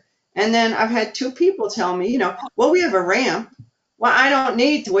register. And then I've had 2 people tell me, you know, well, we have a ramp. Well, I don't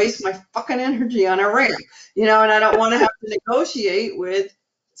need to waste my fucking energy on a ramp, you know, and I don't want to have to negotiate with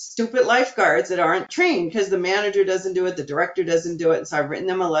stupid lifeguards that aren't trained because the manager doesn't do it, the director doesn't do it. And so I've written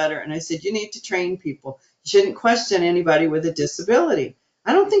them a letter and I said, you need to train people. You shouldn't question anybody with a disability.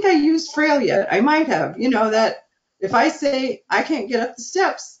 I don't think I used frail yet. I might have, you know, that if I say I can't get up the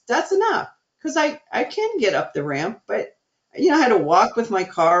steps, that's enough because I can get up the ramp, but you know, I had to walk with my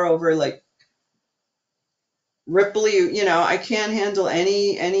car over like ripply, you know, I can't handle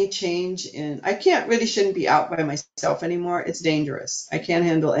any change I can't really shouldn't be out by myself anymore. It's dangerous. I can't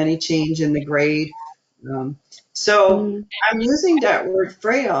handle any change in the grade. So I'm using that word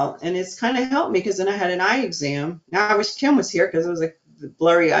frail and it's kind of helped me because then I had an eye exam. Now I wish Kim was here because it was like the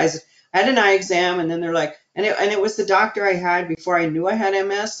blurry eyes. I had an eye exam and then they're like, and it was the doctor I had before I knew I had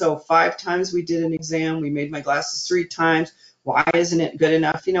MS. So 5 times we did an exam. We made my glasses 3 times. Why isn't it good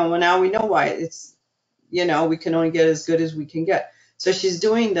enough? You know, well, now we know why. It's, you know, we can only get as good as we can get. So she's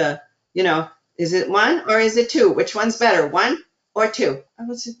doing the, you know, is it 1 or is it 2? Which one's better, 1 or 2? Oh,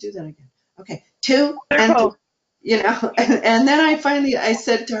 let's just do that again. Okay, 2 and 2, you know, and then I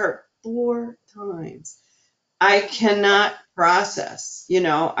said to her 4 times, I cannot process, you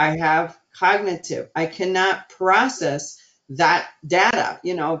know, I have cognitive, I cannot process that data,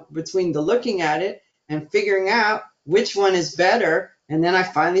 you know, between the looking at it and figuring out which one is better. And then I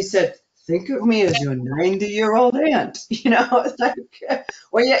finally said, think of me as your 90-year-old aunt, you know, it's like,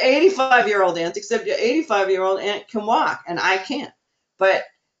 or your 85-year-old aunt, except your 85-year-old aunt can walk and I can't. But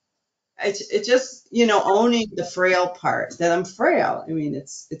it's just, you know, owning the frail part that I'm frail. I mean,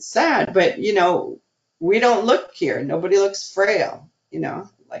 it's sad, but you know, we don't look here. Nobody looks frail, you know,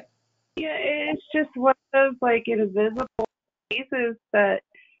 like. Yeah, it's just one of those like invisible cases that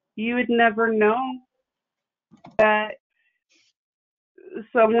you would never know that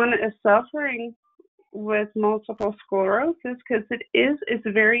someone is suffering with multiple sclerosis because it's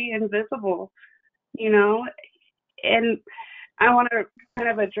very invisible, you know. And I want to kind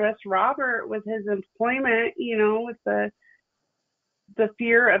of address Robert with his employment, you know, with the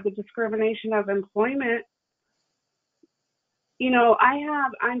fear of the discrimination of employment. You know,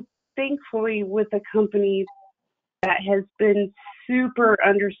 I'm thankfully with a company that has been super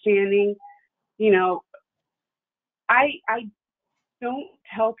understanding. You know, I don't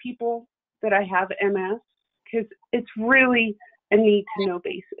tell people that I have MS because it's really a need to know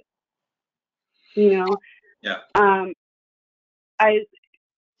basis. You know, Yeah. I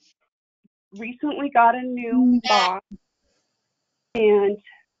recently got a new boss, and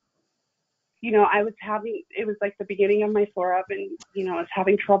you know, it was like the beginning of my flare up, and you know, I was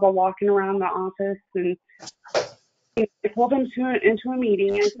having trouble walking around the office, and I pulled him into a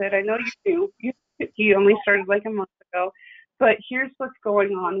meeting and said, I know you do. He only started like a month ago, but here's what's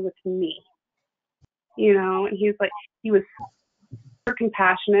going on with me. You know, and he was super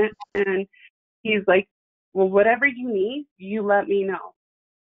compassionate, and he's like, well, whatever you need, you let me know,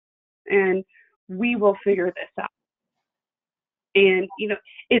 and we will figure this out. And, you know,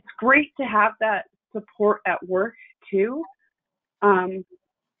 it's great to have that support at work too.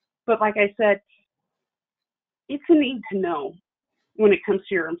 But like I said, it's a need to know when it comes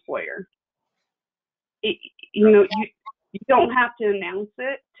to your employer. You know, you don't have to announce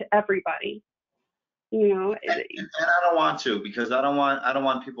it to everybody. You know, and I don't want to, because I don't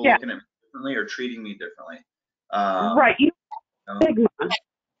want people looking at me differently or treating me differently. Right. Stigma.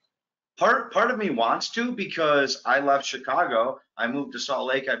 Part of me wants to, because I left Chicago. I moved to Salt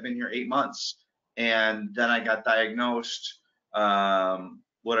Lake. I've been here 8 months, and then I got diagnosed, 5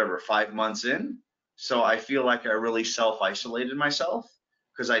 months in. So I feel like I really self-isolated myself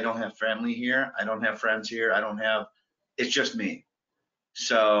because I don't have family here. I don't have friends here. It's just me.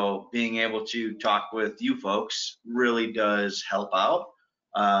 So being able to talk with you folks really does help out.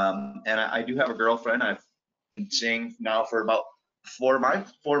 And I do have a girlfriend. I've been seeing now for about 5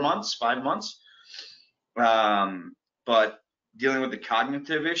 months. But dealing with the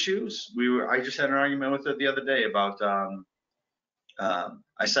cognitive issues, I just had an argument with her the other day about,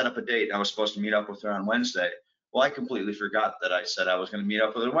 I set up a date. I was supposed to meet up with her on Wednesday. Well, I completely forgot that I said I was going to meet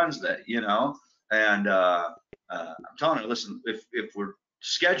up with her Wednesday, you know? And I'm telling her, listen, if we're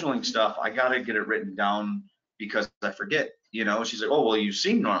scheduling stuff, I got to get it written down because I forget, you know? She's like, oh, well, you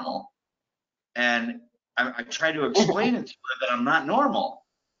seem normal. And I try to explain it to her that I'm not normal,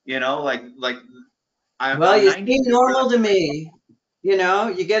 you know, well, you seem normal to me. You know,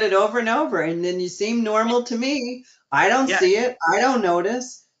 you get it over and over, and then you seem normal to me. I don't see it. I don't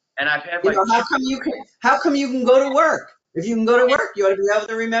notice. And I've had you know, how come you can go to work? If you can go to work, you ought to be able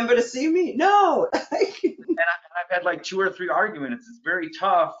to remember to see me. No. And I've had like 2 or 3 arguments. It's very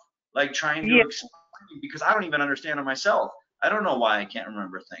tough, like trying to explain, because I don't even understand it myself. I don't know why I can't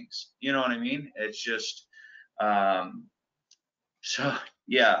remember things. You know what I mean? It's just, so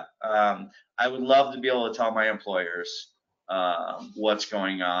yeah. I would love to be able to tell my employers what's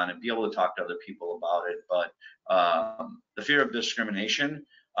going on and be able to talk to other people about it. But the fear of discrimination,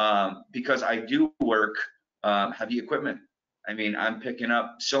 because I do work heavy equipment. I mean, I'm picking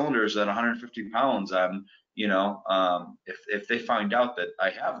up cylinders at 150 pounds. You know, if they find out that I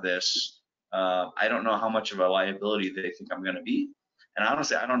have this, I don't know how much of a liability they think I'm going to be. And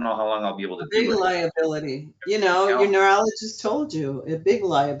honestly, I don't know how long I'll be able to do it. Big liability. You know, your neurologist told you, a big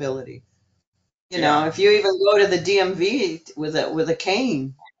liability. You know, if you even go to the DMV with a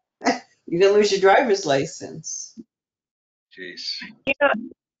cane, you can lose your driver's license. Jeez. You know,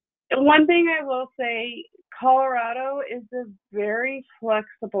 one thing I will say, Colorado is a very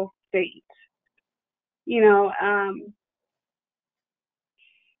flexible state. You know,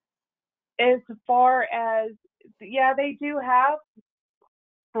 as far as, they do have,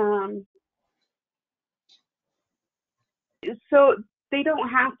 so they don't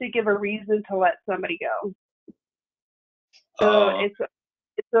have to give a reason to let somebody go. So it's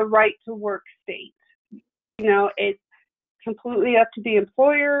a right to work state. You know, it's completely up to the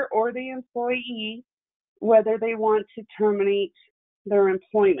employer or the employee whether they want to terminate their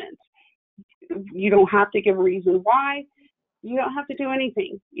employment. You don't have to give a reason why. You don't have to do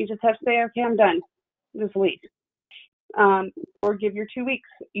anything. You just have to say, okay, I'm done. Just leave. Or give your 2 weeks.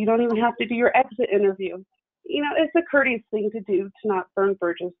 You don't even have to do your exit interview. You know, it's a courteous thing to do to not burn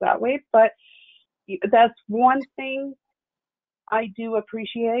bridges that way. But that's one thing I do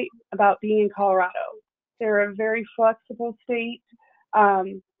appreciate about being in Colorado. They're a very flexible state.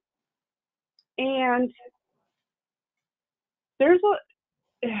 And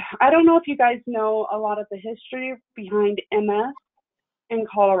I don't know if you guys know a lot of the history behind MS in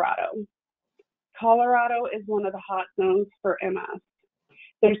Colorado. Colorado is one of the hot zones for MS.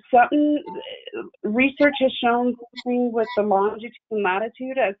 There's research has shown something with the longitude and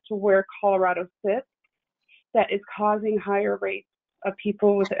latitude as to where Colorado sits that is causing higher rates of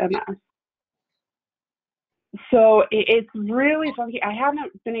people with MS. So it's really funky. I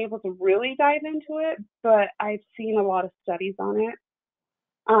haven't been able to really dive into it, but I've seen a lot of studies on it.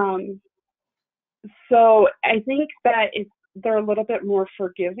 So I think that it's they're a little bit more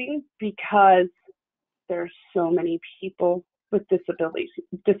forgiving because there's so many people with disabilities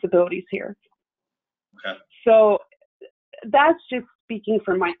here. Okay. So that's just speaking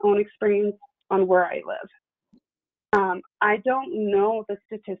from my own experience on where I live. I don't know the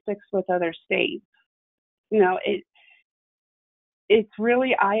statistics with other states. You know, it's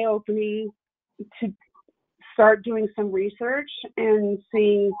really eye-opening to start doing some research and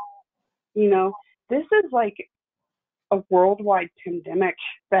seeing, you know, this is like a worldwide pandemic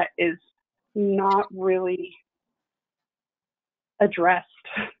that is not really addressed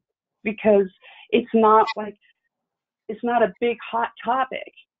because it's not a big hot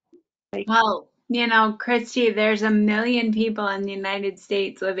topic. Like, Well, you know, Christy, there's 1 million people in the United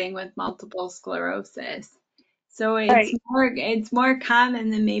States living with multiple sclerosis. So right, it's more common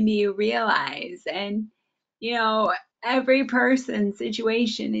than maybe you realize. And, you know, every person's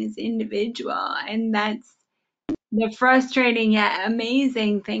situation is individual, and that's the frustrating yet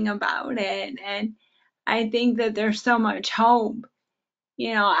amazing thing about it. And I think that there's so much hope.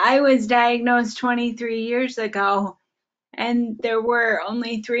 You know, I was diagnosed 23 years ago, and there were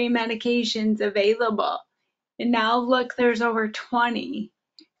only 3 medications available. And now look, there's over 20.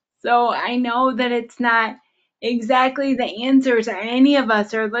 So I know that it's not exactly the answers any of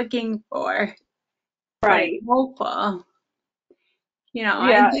us are looking for, but right. it's hopeful. You know, I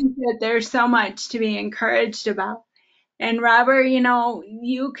Yeah, think that there's so much to be encouraged about. And Robert, you know,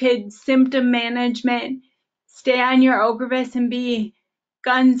 you could symptom management, stay on your Ocrevus and be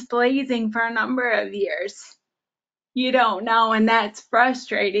guns blazing for a number of years. You don't know, and that's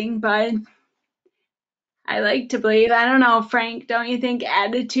frustrating, but I like to believe. I don't know, Frank, don't you think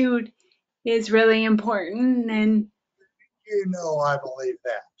attitude is really important? And You know, I believe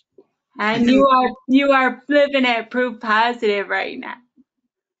that. you are living it proof positive right now.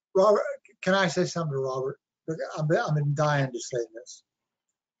 Robert, can I say something to Robert? I've been dying to say this.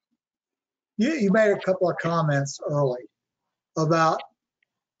 You made a couple of comments early about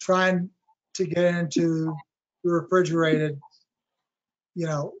trying to get into the refrigerated, you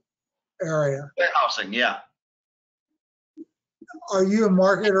know, area. Warehousing, yeah. Are you a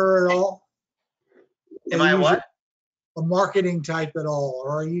marketer at all? Am I what? A marketing type at all,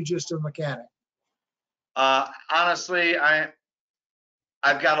 or are you just a mechanic? Honestly,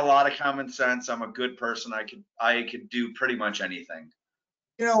 I've got a lot of common sense. I'm a good person. I could do pretty much anything.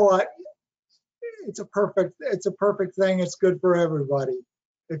 You know what? It's a perfect thing. It's good for everybody.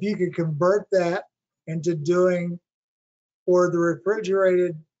 If you could convert that into doing for the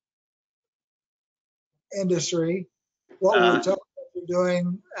refrigerated industry, what we're talking about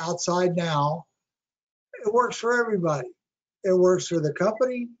doing outside now, it works for everybody. It works for the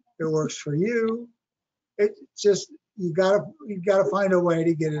company. It works for you. It just you gotta find a way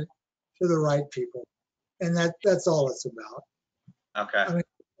to get it to the right people, and that's all it's about. Okay. I mean,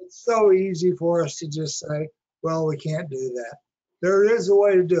 it's so easy for us to just say, well, we can't do that. There is a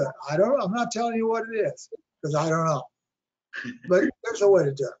way to do it. I'm not telling you what it is because I don't know, but there's a way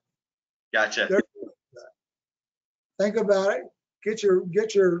to do it. Gotcha. Think about it. Get your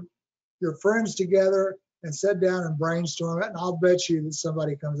friends together and sit down and brainstorm it, and I'll bet you that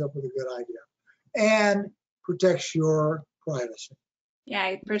somebody comes up with a good idea and protects your privacy. Yeah,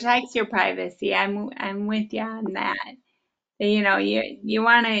 it protects your privacy. I'm with you on that. You know, you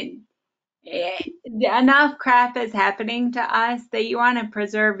want to enough crap is happening to us that you want to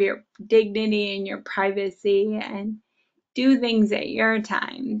preserve your dignity and your privacy and do things at your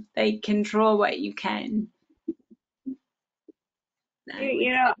time. Like control what you can.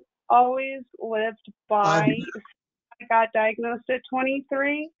 you know, always lived by. I got diagnosed at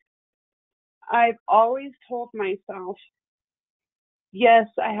 23. I've always told myself, yes,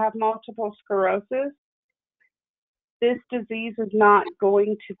 I have multiple sclerosis. This disease is not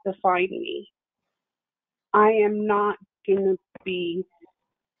going to define me. I am not going to be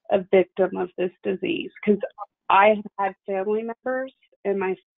a victim of this disease because I have had family members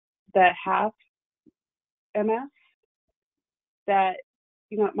that have MS. That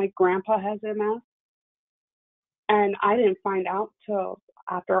my grandpa has MS, and I didn't find out till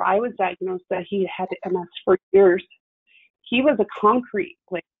after I was diagnosed that he had MS for years. He was a concrete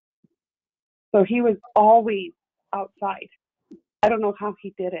layer, so he was always outside. I don't know how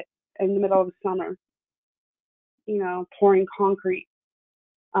he did it in the middle of the summer, pouring concrete.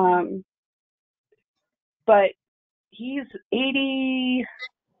 But he's 80.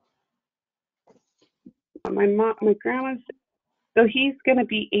 My grandma's, so he's gonna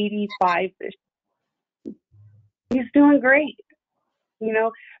be 85 this year. He's doing great,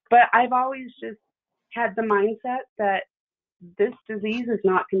 But I've always just had the mindset that this disease is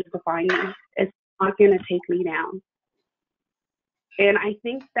not going to define me. It's not going to take me down. And I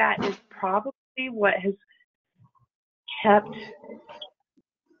think that is probably what has kept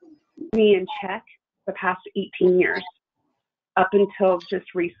me in check the past 18 years up until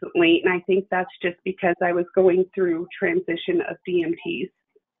just recently. And I think that's just because I was going through transition of DMTs.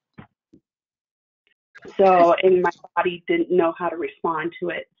 So, and my body didn't know how to respond to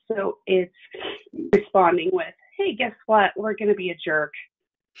it. So it's responding with, hey, guess what? We're going to be a jerk.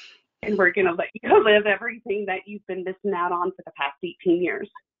 And we're going to let you live everything that you've been missing out on for the past 18 years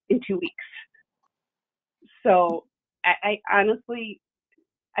in 2 weeks. So I honestly,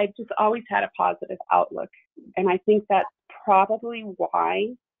 I just always had a positive outlook. And I think that's probably why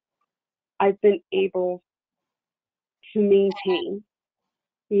I've been able to maintain,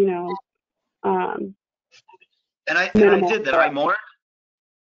 you know, And I minimal did that.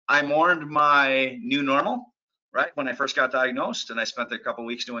 I mourned my new normal, right? When I first got diagnosed, and I spent a couple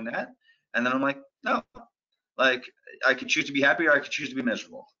weeks doing that. And then I'm like, no, like I could choose to be happy or I could choose to be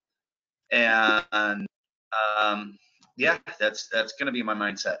miserable. And yeah, that's going to be my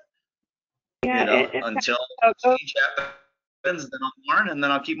mindset. Yeah, you know, until change happens, then I'll mourn and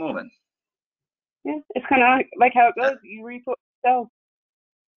then I'll keep moving. Yeah, it's kind of like how it goes. You reap what you sow.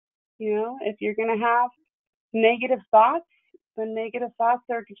 You know, if you're going to have negative thoughts, then negative thoughts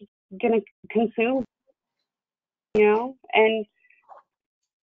are just going to consume, you know, and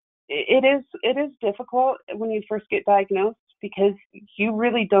it is difficult when you first get diagnosed because you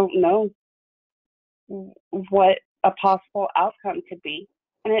really don't know what a possible outcome could be.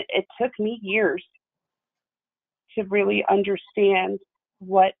 And it took me years to really understand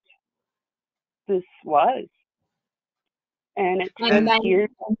what this was. And it took years.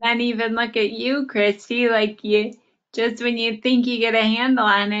 And then even look at you, Christy, like you, just when you think you get a handle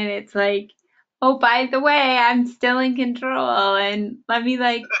on it, it's like, oh, by the way, I'm still in control. And let me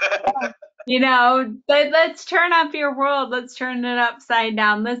like, you know, let's turn up your world. Let's turn it upside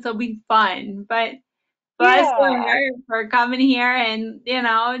down. This will be fun. But bless your heart for coming here and, you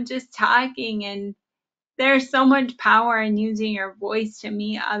know, just talking. And there's so much power in using your voice to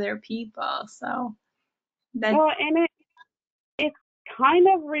meet other people. So that's. Well, and it's kind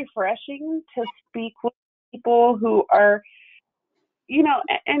of refreshing to speak with people who are, you know,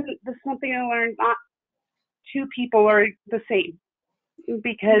 and this is something I learned, not two people are the same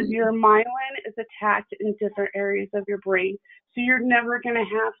because your myelin is attacked in different areas of your brain. So you're never going to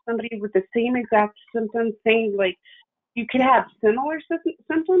have somebody with the same exact symptoms, saying like you could have similar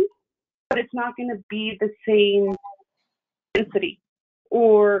symptoms, but it's not going to be the same intensity,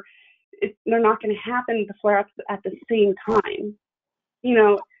 or they're not going to happen, the flare-ups at the same time. You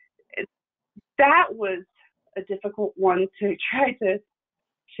know, that was a difficult one to try to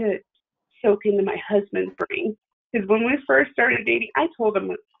soak into my husband's brain. Because when we first started dating, I told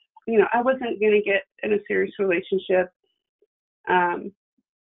him, you know, I wasn't going to get in a serious relationship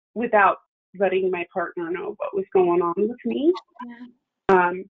without letting my partner know what was going on with me.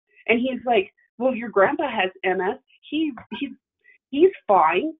 Yeah. And he's like, well, your grandpa has MS. He's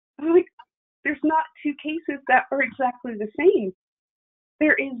fine. I'm like, there's not two cases that are exactly the same.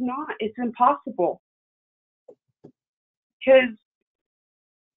 There is not. It's impossible. Because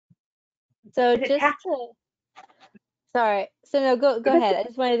so sorry. So no, go ahead. I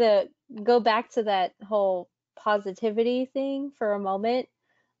just wanted to go back to that whole positivity thing for a moment.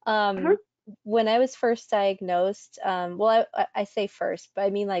 When I was first diagnosed, well, I say first, but I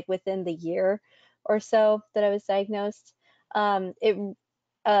mean like within the year or so that I was diagnosed,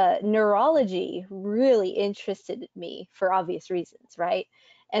 neurology really interested me for obvious reasons, right?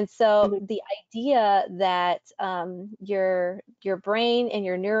 And so the idea that your brain and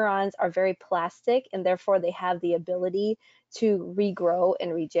your neurons are very plastic and therefore they have the ability to regrow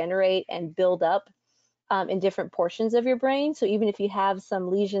and regenerate and build up in different portions of your brain. So even if you have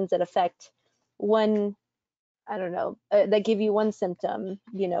some lesions that affect one, I don't know, that give you one symptom,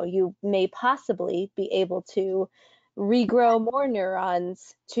 you know, you may possibly be able to regrow more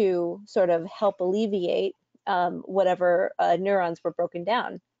neurons to sort of help alleviate whatever neurons were broken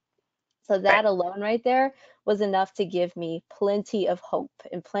down. So that alone right there was enough to give me plenty of hope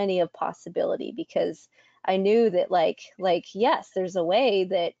and plenty of possibility, because I knew that like yes, there's a way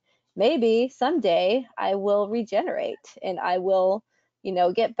that maybe someday I will regenerate and I will, you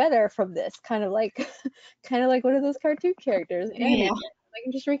know, get better from this. Kind of like one of those cartoon characters. Yeah. I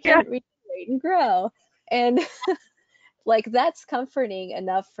can just regenerate and grow. And like that's comforting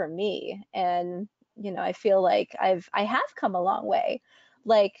enough for me. And you know, I feel like I have come a long way.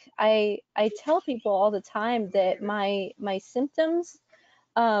 Like I tell people all the time that my symptoms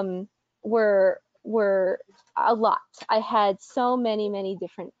were a lot. I had so many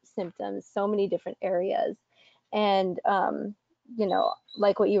different symptoms, so many different areas. And you know,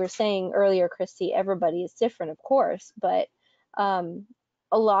 like what you were saying earlier, Christy, everybody is different, of course, but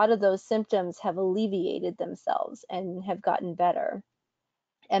a lot of those symptoms have alleviated themselves and have gotten better.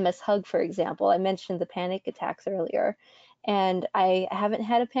 MS hug, for example, I mentioned the panic attacks earlier, and I haven't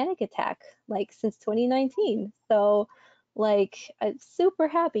had a panic attack like since 2019. So like I'm super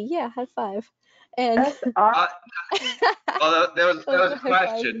happy. Yeah, high five. And That's awesome. Well, that was that was a a high five.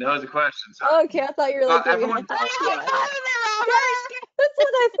 question. That was a question. So Okay, I thought you were like giving me a high everyone, five. Yeah. That's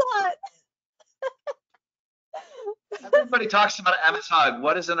what I thought. everybody talks about MS hug.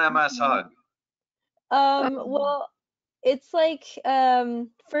 What is an MS hug? Well, it's like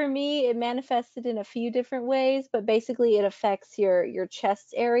for me it manifested in a few different ways, but basically it affects your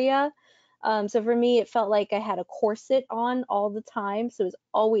chest area. So for me it felt like I had a corset on all the time, so it was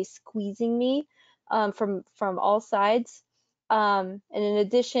always squeezing me from all sides. And in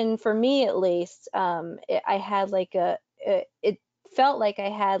addition, for me at least, I had like it felt like I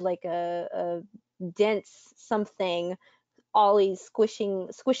had like a dense something always squishing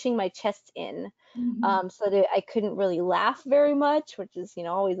my chest in, so that I couldn't really laugh very much, which is, you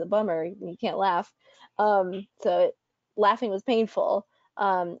know, always a bummer. You can't laugh. Laughing was painful.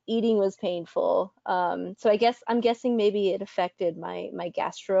 Eating was painful. So I'm guessing maybe it affected my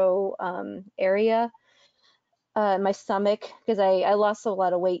gastro area, my stomach, because I lost a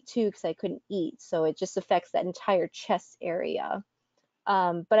lot of weight too because I couldn't eat. So it just affects that entire chest area.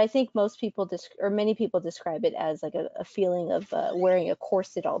 But I think most people or many people describe it as like a feeling of wearing a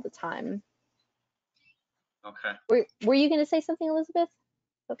corset all the time. Okay. Were you going to say something, Elizabeth?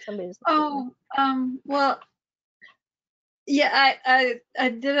 Hope somebody was. Oh, well, yeah, I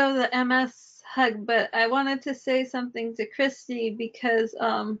ditto the MS hug, but I wanted to say something to Christy because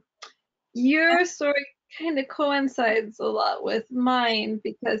your story kind of coincides a lot with mine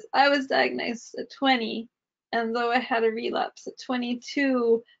because I was diagnosed at 20, and though I had a relapse at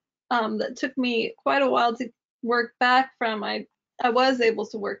 22, that took me quite a while to work back from. I was able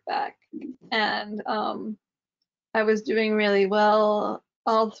to work back, and I was doing really well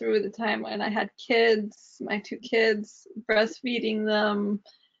all through the time when I had kids, my 2 kids, breastfeeding them.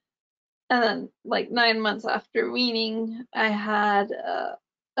 And then, like 9 months after weaning, I had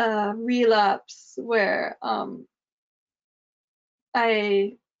a relapse where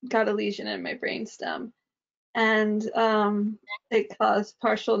I got a lesion in my brainstem, and it caused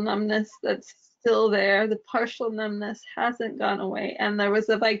partial numbness that's still there. The partial numbness hasn't gone away, and there was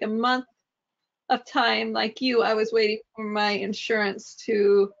like a month of time, like you, I was waiting for my insurance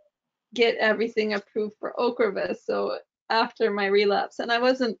to get everything approved for Ocrevus. So after my relapse, and I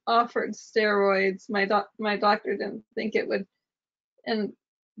wasn't offered steroids, my doctor didn't think it would, in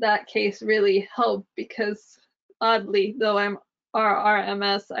that case, really help because oddly, though I'm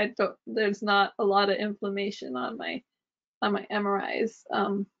RRMS, there's not a lot of inflammation on my MRIs,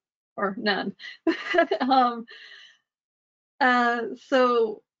 or none.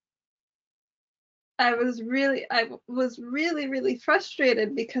 So I was really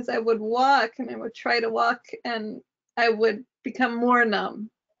frustrated because I would walk and I would try to walk and I would become more numb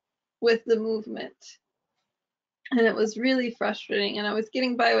with the movement. And it was really frustrating. And I was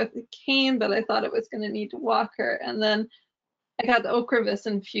getting by with the cane, but I thought it was going to need a walker. And then I got the Ocrevus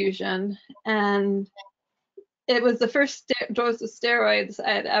infusion, and it was the first dose of steroids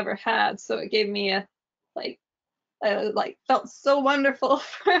I had ever had. So it gave me I felt so wonderful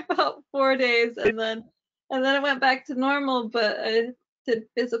for about 4 days, and then it went back to normal. But I did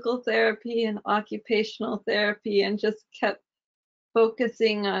physical therapy and occupational therapy and just kept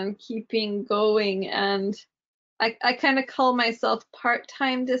focusing on keeping going. And I kind of call myself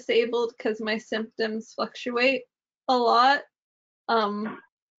part-time disabled because my symptoms fluctuate a lot.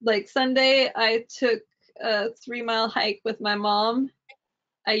 Like Sunday, I took a 3-mile hike with my mom.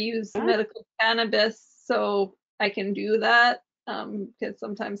 I use medical cannabis, so I can do that because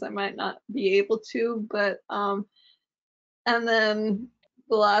sometimes I might not be able to. But and then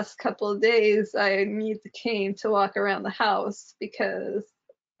the last couple of days, I need the cane to walk around the house because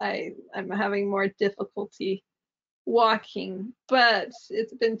I'm having more difficulty walking. But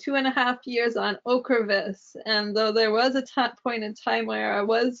it's been 2.5 years on Ocrevus, and though there was a point in time where I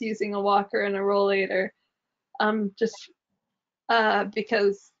was using a walker and a rollator, just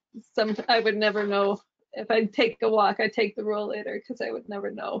because I would never know if I'd take a walk. I'd take the rollator because I would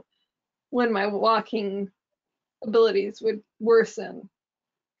never know when my walking abilities would worsen.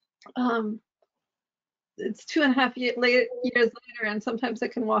 It's 2.5 years later, and sometimes I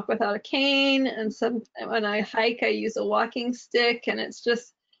can walk without a cane, and when I hike, I use a walking stick, and it's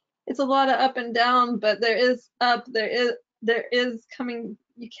a lot of up and down, but there is coming.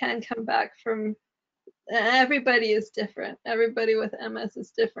 You can come back from everybody is different. Everybody with MS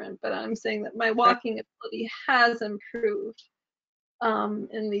is different, but I'm saying that my walking ability has improved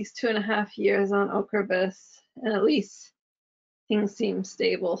in these 2.5 years on Ocrevus, and at least things seem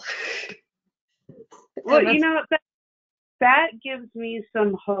stable. Well, And that's that gives me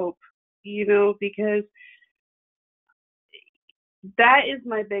some hope, because that is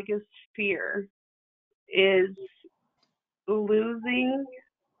my biggest fear, is losing,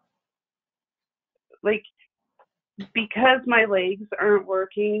 like, because my legs aren't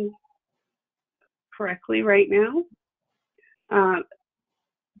working correctly right now,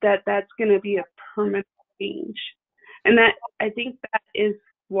 that's going to be a permanent change. And that, I think that is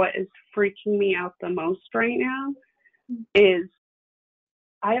what is freaking me out the most right now, is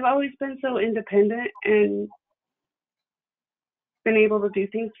I've always been so independent and been able to do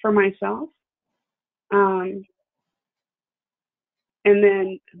things for myself. And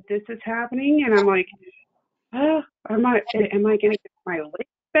then this is happening, and I'm like, oh, am I going to get my legs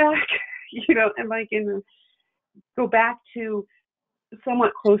back? Am I going to go back to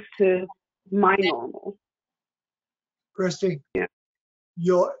somewhat close to my normal? Christy, Yeah.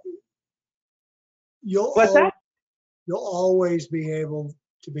 you'll What's that? you'll always be able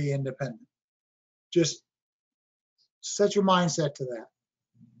to be independent. Just set your mindset to that.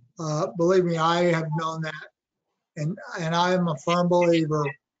 Believe me, I have known that, and I am a firm believer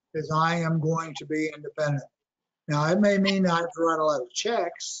that I am going to be independent. Now, it may mean I have to write a lot of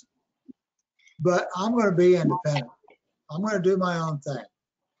checks, but I'm going to be independent. I'm going to do my own thing.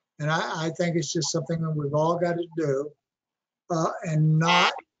 And I think it's just something that we've all got to do, and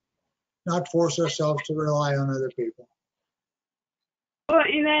not force ourselves to rely on other people. Well,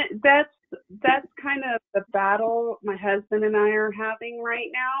 and that's kind of the battle my husband and I are having right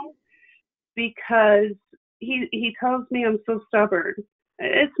now, because he tells me I'm so stubborn.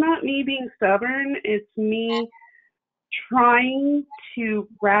 It's not me being stubborn, it's me trying to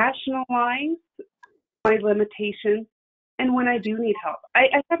rationalize my limitations and when I do need help.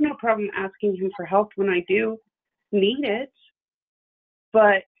 I have no problem asking him for help when I do need it,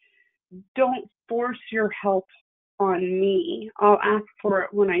 but don't force your help on me. I'll ask for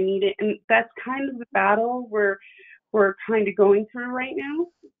it when I need it. And that's kind of the battle we're kind of going through right now,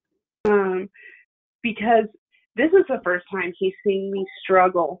 because this is the first time he's seen me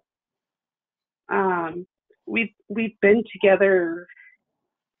struggle. We've been together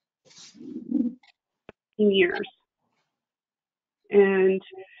years, and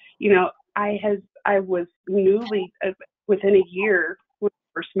I was newly within a year when I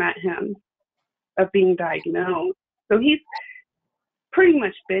first met him of being diagnosed. So he's pretty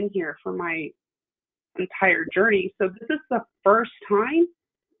much been here for my entire journey. So this is the first time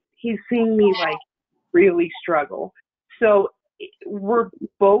he's seen me like really struggle. So we're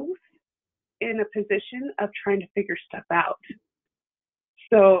both in a position of trying to figure stuff out.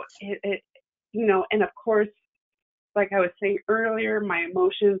 So and of course, like I was saying earlier, my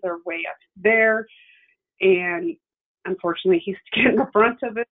emotions are way up there, and unfortunately he's getting the brunt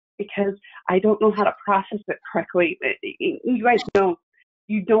of it because I don't know how to process it correctly. You guys know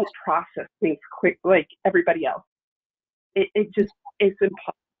you don't process things quick like everybody else. It's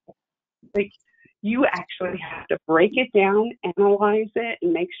impossible. Like, you actually have to break it down, analyze it,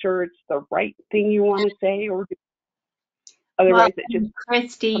 and make sure it's the right thing you want to say, or otherwise it just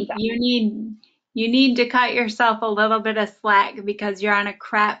Christy, you need to cut yourself a little bit of slack because you're on a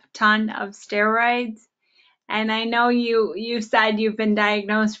crap ton of steroids. And I know you said you've been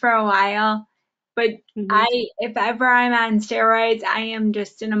diagnosed for a while, but if ever I'm on steroids, I am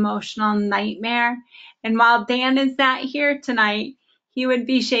just an emotional nightmare. And while Dan is not here tonight, he would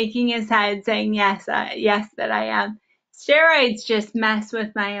be shaking his head saying, yes, that I am. Steroids just mess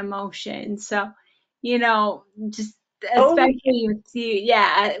with my emotions. So, just especially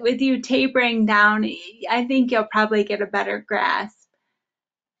with you tapering down, I think you'll probably get a better grasp.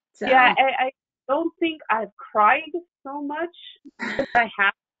 So. Yeah, I don't think I've cried so much as I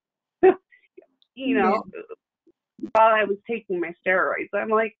have, while I was taking my steroids. I'm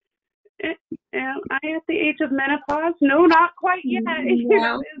like, am I at the age of menopause? No, not quite yet.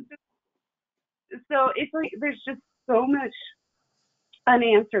 Yeah. So it's like there's just so much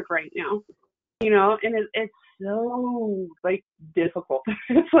unanswered right now, and it's so like difficult.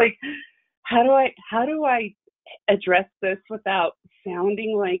 It's like, how do I address this without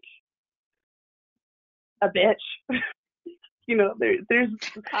sounding like a bitch? There's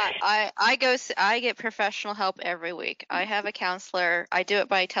I get professional help every week. I have a counselor. I do it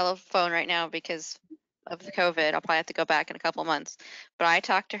by telephone right now because of the COVID. I'll probably have to go back in a couple months, but I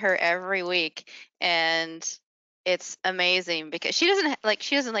talk to her every week, and it's amazing because she doesn't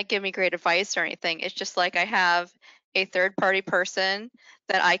like give me great advice or anything. It's just like I have a third party person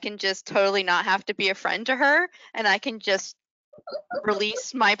that I can just totally not have to be a friend to her, and I can just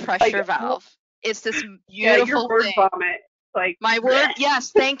release my Like, pressure valve. It's this yeah, your beautiful word thing. vomit. Like, My word,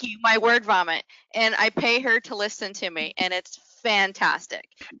 yes, thank you, my word vomit. And I pay her to listen to me, and it's fantastic.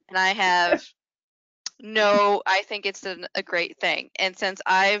 And I think it's a great thing. And since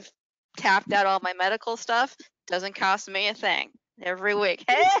I've tapped out all my medical stuff, doesn't cost me a thing. Every week,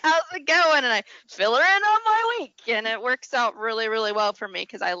 hey, how's it going? And I fill her in on my week, and it works out really, really well for me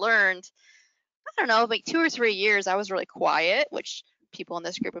because I learned, I don't know, like 2 or 3 years I was really quiet, which people in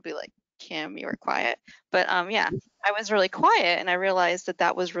this group would be like, Kim, you were quiet. But yeah, I was really quiet, and I realized that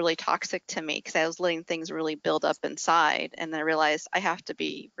that was really toxic to me because I was letting things really build up inside. And I realized I have to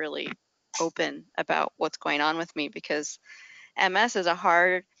be really open about what's going on with me because MS is a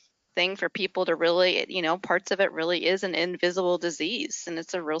hard thing for people to really, parts of it really is an invisible disease and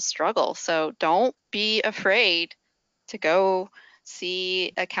it's a real struggle. So don't be afraid to go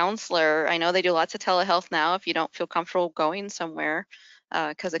see a counselor. I know they do lots of telehealth now if you don't feel comfortable going somewhere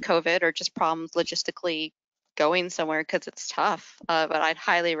because of COVID or just problems logistically going somewhere because it's tough. But I'd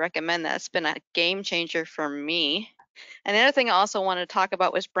highly recommend that. It's been a game changer for me. And the other thing I also wanted to talk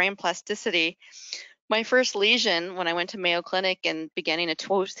about was brain plasticity. My first lesion when I went to Mayo Clinic in beginning of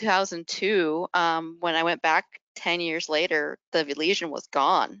 2002, when I went back 10 years later, the lesion was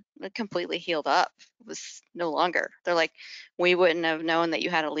gone. It completely healed up. It was no longer. They're like, we wouldn't have known that you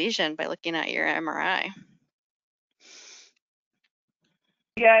had a lesion by looking at your MRI.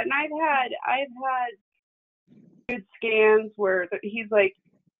 yeah, and I've had good scans where he's like,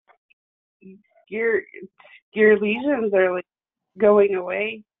 your lesions are like going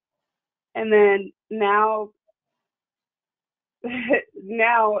away, and then now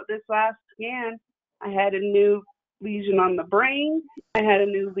this last scan, I had a new lesion on the brain. I had a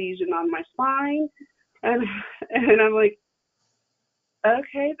new lesion on my spine, and I'm like,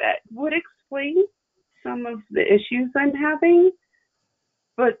 okay, that would explain some of the issues I'm having,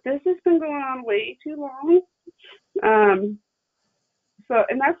 but this has been going on way too long. So,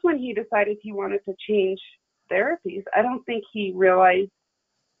 and that's when he decided he wanted to change therapies. I don't think he realized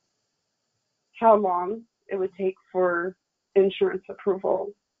how long it would take for insurance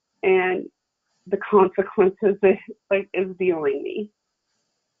approval and the consequences is dealing me.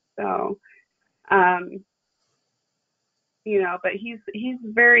 So, but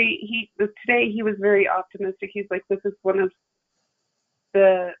today he was very optimistic. He's like, this is one of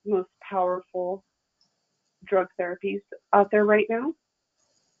the most powerful drug therapies out there right now.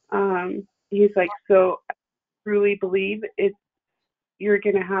 He's like, so I truly believe you're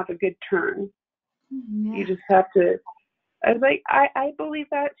going to have a good turn. Yeah. You just have to. I was like, I believe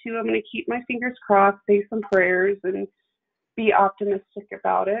that too. I'm going to keep my fingers crossed, say some prayers, and be optimistic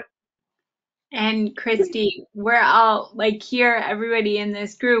about it. And Christy, we're all like here, everybody in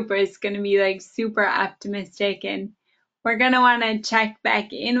this group is going to be like super optimistic, and we're going to want to check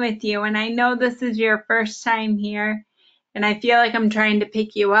back in with you. And I know this is your first time here, and I feel like I'm trying to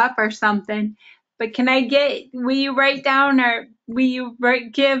pick you up or something. But will you write down or will you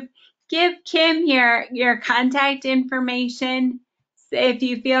give Kim your contact information if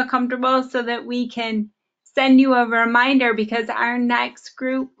you feel comfortable so that we can send you a reminder because our next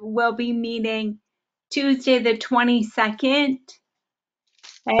group will be meeting Tuesday the 22nd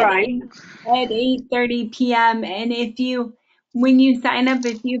at Right. 8:30 p.m. And when you sign up,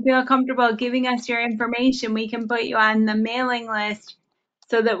 if you feel comfortable giving us your information, we can put you on the mailing list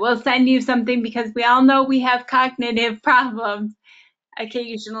so that we'll send you something because we all know we have cognitive problems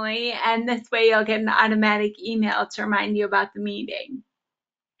occasionally, and this way you'll get an automatic email to remind you about the meeting.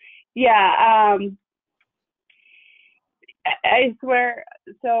 Yeah. I swear.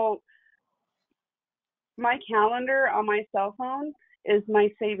 So my calendar on my cell phone is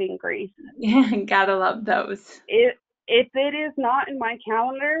my saving grace. Gotta love those. If it is not in my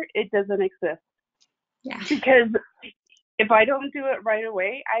calendar, it doesn't exist. Yeah. Because if I don't do it right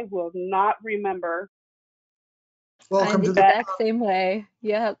away, I will not remember. Welcome I'm to the the, exact same way.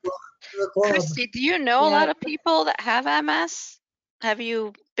 Yep. club. Christy, do you know a lot of people that have MS? Have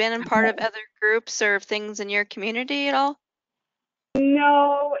you been in part of other groups or things in your community at all?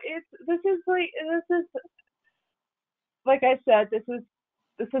 No, this is like I said, this is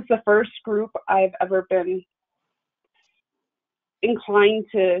the first group I've ever been inclined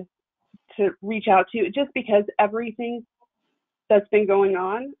to reach out to, just because everything that's been going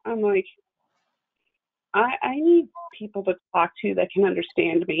on, I'm like, I need people to talk to that can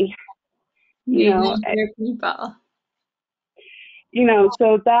understand me. Your people.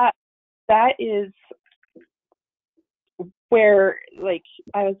 So that is where like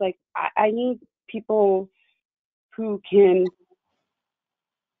I was like, I need people who can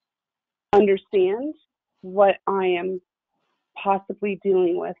understand what I am possibly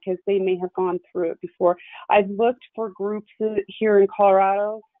dealing with, because they may have gone through it before. I've looked for groups here in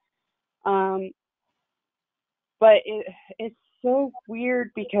Colorado, but it's so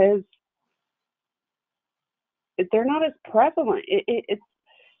weird because they're not as prevalent.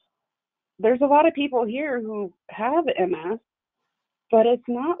 There's a lot of people here who have MS, but it's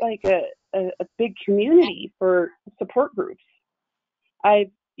not like a big community for support groups.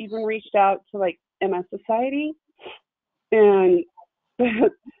 I've even reached out to like MS Society, and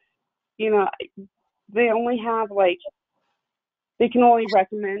you know, they only have like, they can only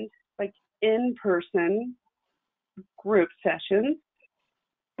recommend like in-person group sessions,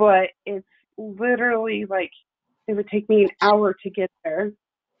 but it's literally like it would take me an hour to get there.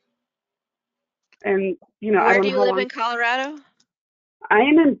 And you know, I Where don't do know you how live long. in Colorado? I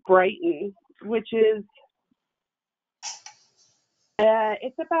am in Brighton, which is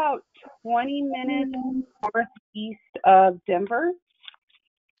it's about 20 minutes northeast of Denver.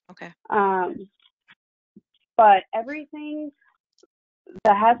 Okay. But everything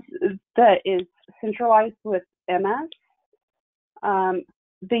that is centralized with MS,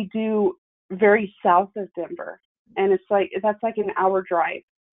 they do very south of Denver, and it's like that's like an hour drive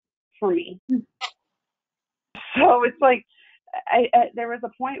for me. So it's like there was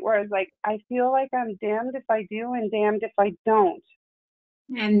a point where I was like, I feel like I'm damned if I do and damned if I don't.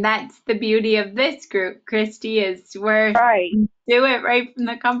 And that's the beauty of this group, Christy, is where Right. you do it right from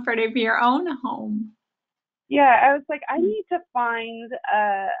the comfort of your own home. Yeah, I was like, I need to find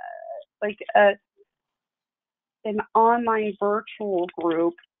like an online virtual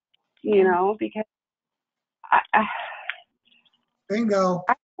group, you know, because I Bingo.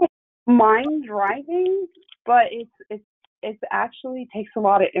 don't mind driving, but it actually takes a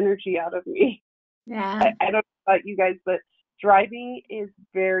lot of energy out of me. Yeah. I don't know about you guys, but driving is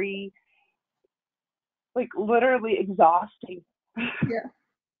very, like, literally exhausting.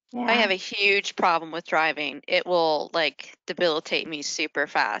 I have a huge problem with driving. It will like debilitate me super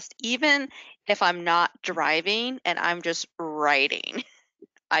fast. Even if I'm not driving and I'm just riding,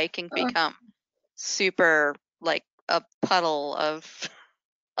 I can become super like a puddle of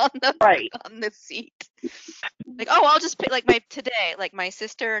on the seat. Like, oh, I'll just pick like my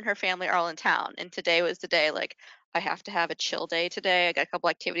sister and her family are all in town, and today was the day like I have to have a chill day today. I got a couple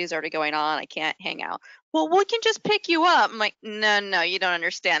activities already going on. I can't hang out. Well, we can just pick you up. I'm like, no, you don't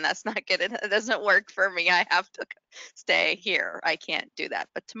understand. That's not good. It doesn't work for me. I have to stay here. I can't do that.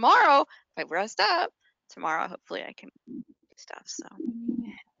 But tomorrow, if I rest up, tomorrow hopefully I can do stuff. So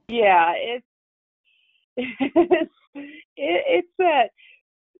Yeah, it's that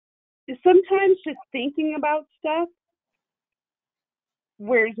sometimes just thinking about stuff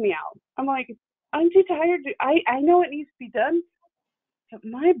wears me out. I'm like, I'm too tired. I know it needs to be done, but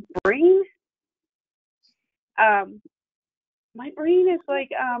my brain is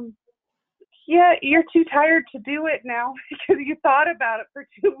like, yeah, you're too tired to do it now because you thought about it for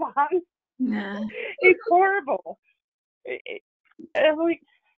too long. Yeah. It's horrible. I'm like,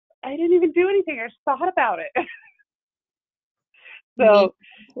 I didn't even do anything. I just thought about it. So,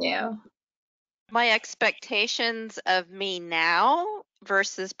 yeah. My expectations of me now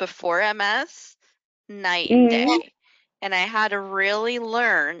versus before MS, night and day. And I had to really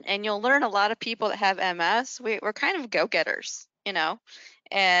learn, and you'll learn a lot of people that have MS, we're kind of go-getters, you know?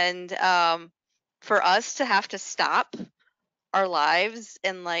 And for us to have to stop our lives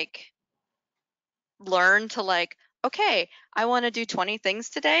and like learn to like, okay, I want to do 20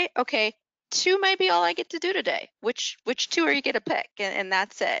 things today. Okay, 2 might be all I get to do today. Which 2 are you going to pick? And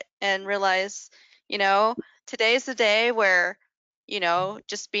that's it. And realize, you know, today's the day where, you know,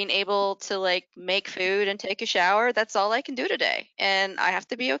 just being able to like make food and take a shower, that's all I can do today. And I have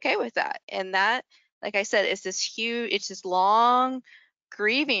to be okay with that. And that, like I said, is this huge, it's this long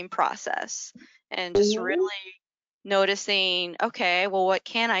grieving process. And just really noticing, okay, well, what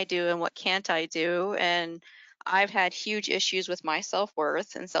can I do and what can't I do? And I've had huge issues with my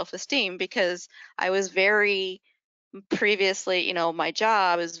self-worth and self-esteem because I was very previously, you know, my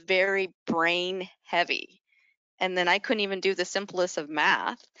job is very brain heavy. And then I couldn't even do the simplest of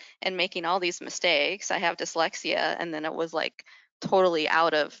math and making all these mistakes. I have dyslexia, and then it was like totally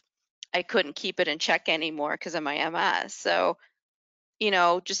out of, I couldn't keep it in check anymore because of my MS. So, you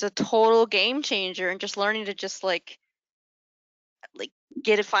know, just a total game changer, and just learning to just like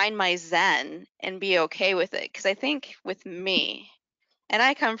find my zen and be okay with it. Because I think with me, and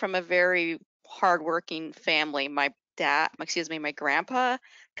I come from a very hardworking family. My grandpa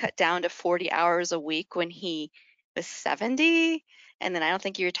cut down to 40 hours a week when he was 70. And then I don't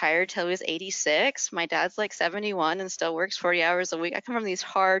think he retired till he was 86. My dad's like 71 and still works 40 hours a week. I come from these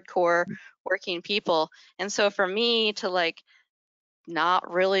hardcore working people. And so for me to like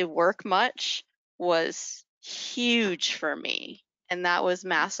not really work much was huge for me. And that was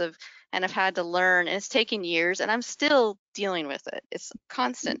massive. And I've had to learn, and it's taken years, and I'm still dealing with it. It's a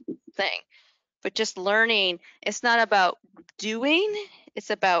constant thing. But just learning, it's not about doing,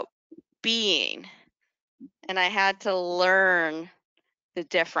 it's about being. And I had to learn the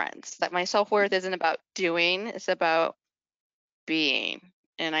difference that my self-worth isn't about doing, it's about being.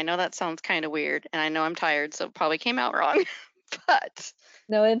 And I know that sounds kind of weird, and I know I'm tired, so it probably came out wrong. But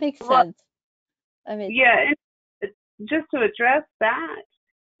No, it makes Well, sense. I mean, yeah, just to address that,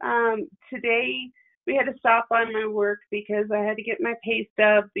 today we had to stop by my work because I had to get my pay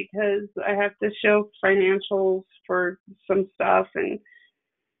stub because I have to show financials for some stuff, and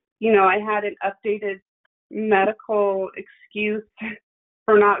I had an updated medical excuse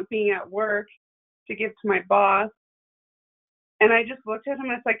for not being at work to give to my boss. And I just looked at him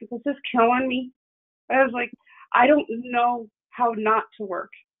and I was like, this is killing me. I was like, I don't know how not to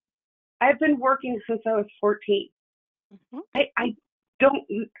work. I've been working since I was 14. I don't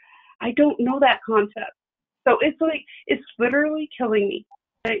know that concept. So it's literally killing me.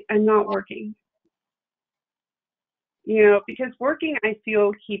 I'm not working. Because working, I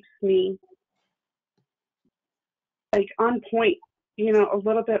feel, keeps me like on point, a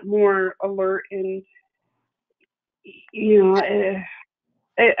little bit more alert, and it's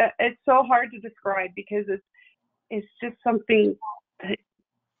so hard to describe because it's just something that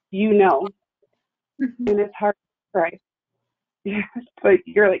and it's hard to describe. Yes, but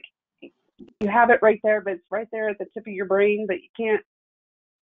you're like, you have it right there, but it's right there at the tip of your brain, but you can't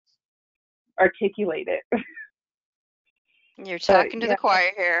articulate it. you're talking to Yeah, the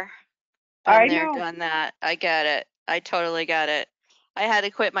choir here. I Been there, know. done that. I get it. I totally get it. I had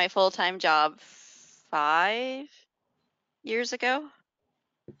to quit my full-time job 5 years ago,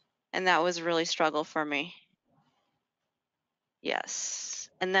 and that was really struggle for me. Yes.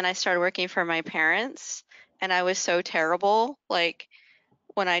 And then I started working for my parents, and I was so terrible. Like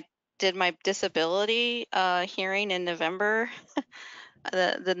when I did my disability hearing in November,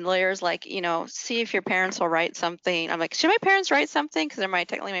 the lawyer's like, see if your parents will write something. I'm like, should my parents write something? Because they're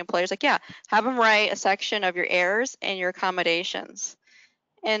technically my employers. Like, yeah, have them write a section of your errors and your accommodations.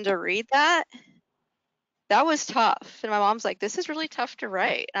 And to read that was tough. And my mom's like, this is really tough to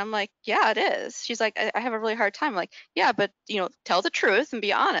write. And I'm like, yeah, it is. She's like, I have a really hard time. I'm like, yeah, but tell the truth and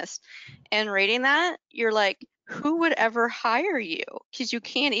be honest. And reading that, you're like, who would ever hire you? Because you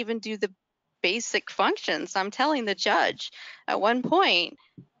can't even do the basic functions. I'm telling the judge at one point,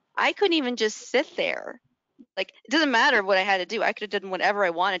 I couldn't even just sit there. Like, it doesn't matter what I had to do. I could have done whatever I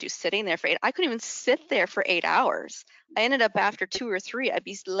wanted to do sitting there for 8. I couldn't even sit there for 8 hours. I ended up after 2 or 3, I'd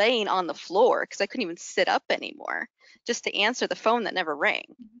be laying on the floor because I couldn't even sit up anymore just to answer the phone that never rang.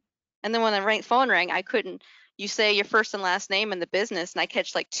 And then when the phone rang, I couldn't. You say your first and last name in the business, and I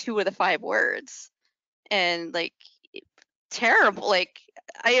catch like 2 of the 5 words. And like, terrible. Like,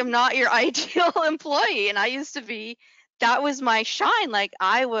 I am not your ideal employee. And I used to be, that was my shine. Like,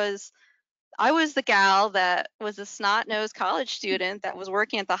 I was the gal that was a snot-nosed college student that was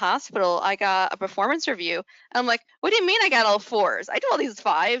working at the hospital. I got a performance review. I'm like, what do you mean I got all 4s? I do all these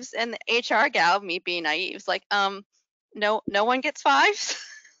 5s. And the HR gal, me being naive, is like, no one gets 5s.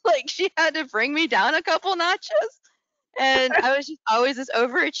 Like, she had to bring me down a couple notches. And I was just always this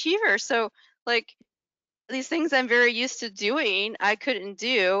overachiever. So like, these things I'm very used to doing, I couldn't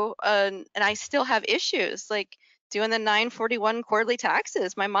do, and I still have issues like doing the 941 quarterly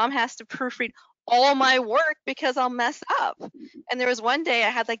taxes. My mom has to proofread all my work because I'll mess up. And there was one day I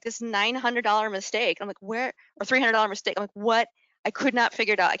had like this $900 mistake. I'm like, where, or $300 mistake. I'm like, what? I could not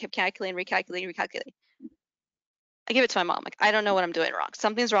figure it out. I kept calculating, recalculating. I give it to my mom. Like, I don't know what I'm doing wrong.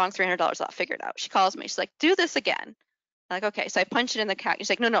 Something's wrong. $300 off. Figure it out. She calls me. She's like, do this again. I'm like, okay. So I punched it in the calculator. She's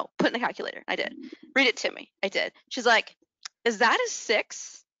like, no, put it in the calculator. I did. Read it to me. I did. She's like, is that a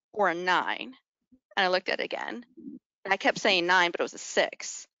 6 or a 9? And I looked at it again. And I kept saying 9, but it was a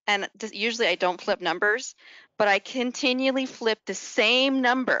 6. And usually I don't flip numbers, but I continually flipped the same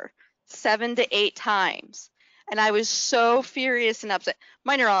number 7 to 8 times. And I was so furious and upset.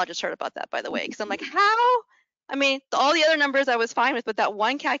 My neurologist heard about that, by the way, because I'm like, how? I mean, all the other numbers I was fine with, but that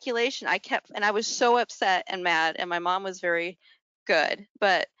one calculation I kept, and I was so upset and mad, and my mom was very good.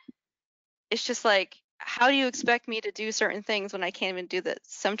 But it's just like, how do you expect me to do certain things when I can't even do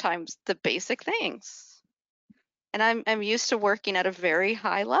sometimes the basic things? And I'm used to working at a very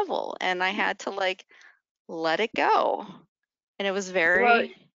high level, and I had to like let it go. And it was Well,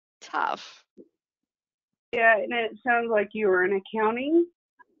 very tough. Yeah, and it sounds like you were in accounting.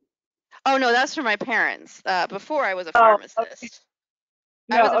 Oh no, that's for my parents. Before I was a Oh, pharmacist. okay.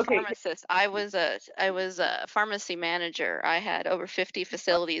 I was No, a okay. pharmacist. I was a pharmacy manager. I had over 50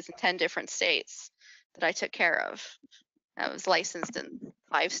 facilities in 10 different states that I took care of. I was licensed in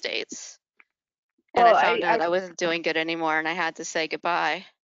 5 states, and I Well, found out I I wasn't doing good anymore, and I had to say goodbye.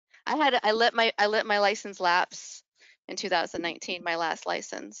 I let my license lapse in 2019, my last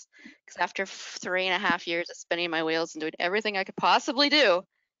license, because after 3.5 years of spinning my wheels and doing everything I could possibly do,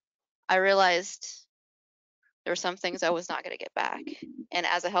 I realized there were some things I was not going to get back. And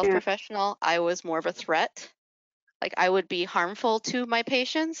as a health yeah, professional, I was more of a threat. Like I would be harmful to my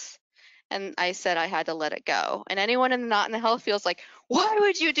patients. And I said I had to let it go. And anyone not in the health feels like, why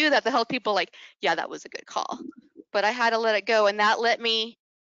would you do that? The health people like, yeah, that was a good call. But I had to let it go. And that let me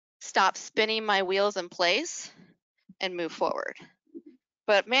stop spinning my wheels in place and move forward.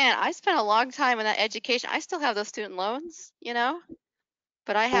 But man, I spent a long time in that education. I still have those student loans,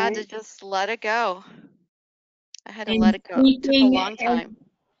 but I had to right. just let it go. I had to let And it go. It took a long time.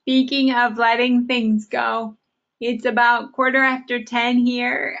 speaking of letting things go, it's about 10:15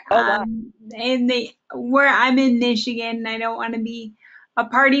 here. Oh wow. Where I'm in Michigan, and I don't want to be a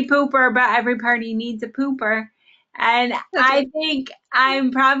party pooper, but every party needs a pooper. And I think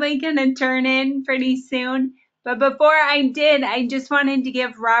I'm probably gonna turn in pretty soon. But before I did, I just wanted to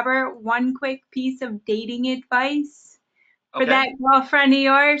give Robert one quick piece of dating advice for Okay. that girlfriend of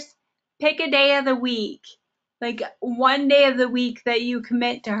yours. Pick a day of the week, like one day of the week that you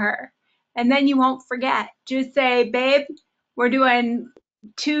commit to her, and then you won't forget. Just say, babe, we're doing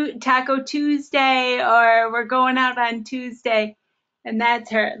Taco Tuesday, or we're going out on Tuesday, and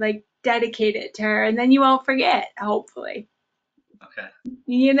that's her. Like, dedicate it to her, and then you won't forget, hopefully. Okay.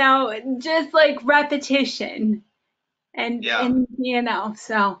 Just like repetition, Yeah. and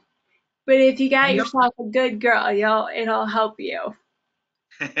so. But if you got And yourself a good girl, it'll help you.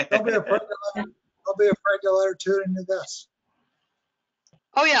 don't be afraid to let her, don't be afraid to let her tune into this.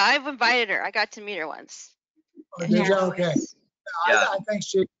 Oh yeah, I've invited her. I got to meet her once. Oh, And did you? she's Okay. nice. Yeah. I think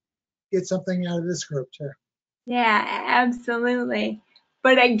she get something out of this group too. Yeah, absolutely.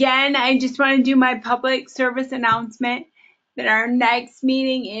 But again, I just want to do my public service announcement that our next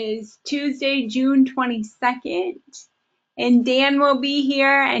meeting is Tuesday, June 22nd. And Dan will be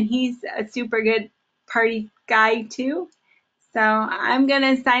here, and he's a super good party guy too. So I'm going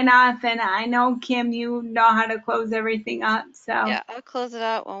to sign off, and I know, Kim, you know how to close everything up. So Yeah, I'll close it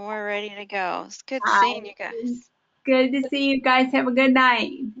out when we're ready to go. It's good seeing you guys. good to see you guys. Have a good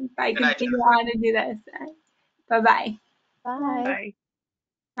night. If I Good can night, figure out how to do this. Bye-bye. Bye. Bye.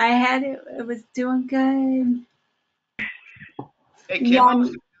 I had it. It was doing good. Hey, Kim, I was Yum.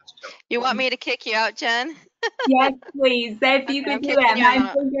 going to ask You want me to kick you out, Jen? Yes, please. If you Okay, I'm could do kicking that. you My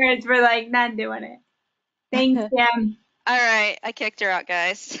out. fingers were like not doing it. Thanks, Kim. All right, I kicked her out,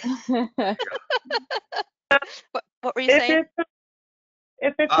 guys. What were you If saying?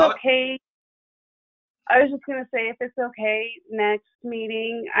 it's Oh, okay, I was just gonna say if it's okay, next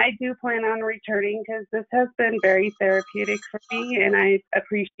meeting I do plan on returning because this has been very therapeutic for me and I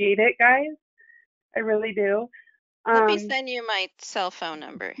appreciate it, guys. I really do. Let me send you my cell phone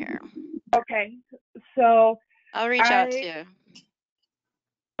number here. Okay. So I'll reach out to you.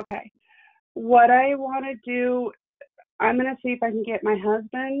 okay. What I want to do, I'm gonna see if I can get my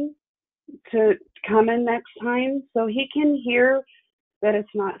husband to come in next time so he can hear that it's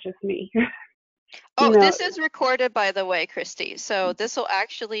not just me. Oh, this is recorded, by the way, Christy. So this will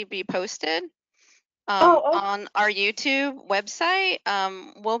actually be posted on our YouTube website.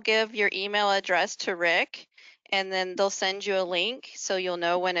 We'll give your email address to Rick, and then they'll send you a link so you'll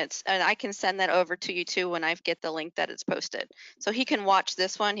know when it's, and I can send that over to you too when I get the link that it's posted. So he can watch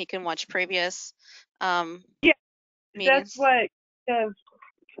this one. He can watch previous yeah, meetings. that's what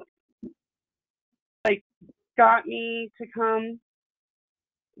like got me to come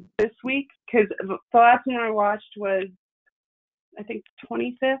this week because the last one I watched was I think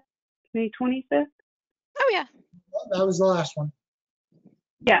 25th, May 25th. Oh yeah. That was the last one.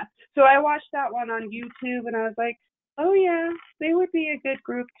 Yeah. So I watched that one on YouTube and I was like, oh yeah, they would be a good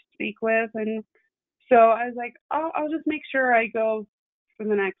group to speak with. And so I was like, I'll just make sure I go for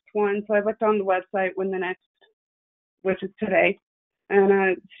the next one. So I looked on the website when the next, which is today.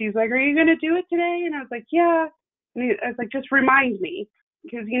 And she's like, are you going to do it today? And I was like, yeah. And I was like, just remind me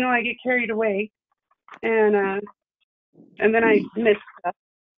because, I get carried away. And then I missed stuff.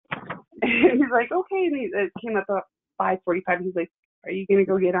 And he's like, okay. And it came up at 5:45. He's like, are you going to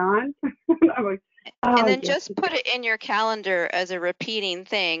go get on? I'm like, oh, And then yes. just put it in your calendar as a repeating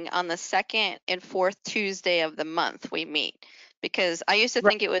thing on the second and fourth Tuesday of the month we meet. because I used to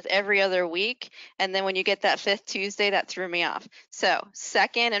think it was every other week, and then when you get that 5th Tuesday, that threw me off. So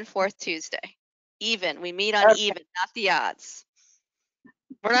 2nd and 4th Tuesday, even. We meet on Okay. even, not the odds.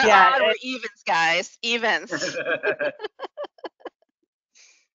 We're not Yeah, odd, we're evens, guys. Evens.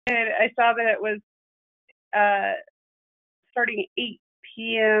 and I saw that it was starting 8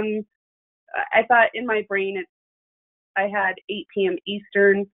 p.m. I thought in my brain I had 8 p.m.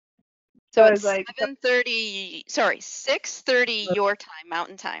 Eastern. So I it's was like, 6:30 your time,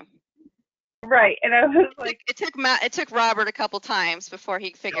 Mountain Time. right, and I was like, It took Robert a couple times before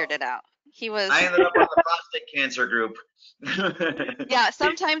he figured it out. He was. I ended up on the prostate cancer group. Yeah,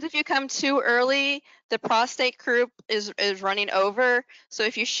 sometimes if you come too early, the prostate group is running over. So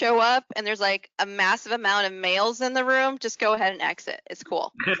if you show up and there's like a massive amount of males in the room, just go ahead and exit. It's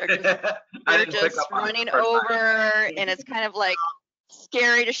cool. They're just running over, and it's kind of like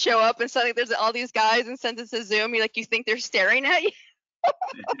scary to show up and suddenly there's all these guys, and since it's a Zoom, you think they're staring at you.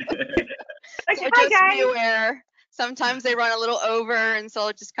 like So hi just guys. be aware. Sometimes they run a little over, and so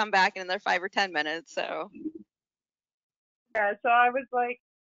I'll just come back in another 5 or 10 minutes. So Yeah, so I was like,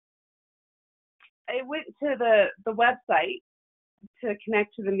 I went to the website to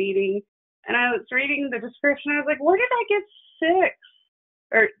connect to the meeting, and I was reading the description. I was like, where did I get 6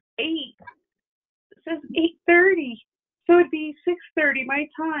 or 8? It says 8:30, so it'd be 6:30 my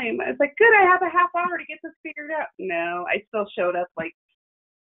time. I was like, good, I have a half hour to get this figured out. No, I still showed up like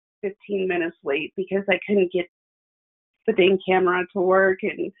 15 minutes late because I couldn't get the dang camera to work,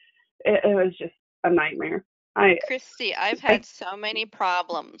 and it was just a nightmare. Christy, I've had so many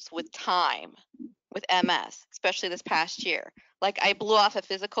problems with time with MS, especially this past year. Like I blew off a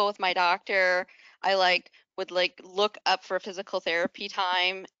physical with my doctor. I would look up for physical therapy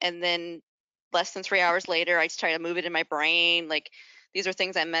time, and then less than 3 hours later, I try to move it in my brain. Like these are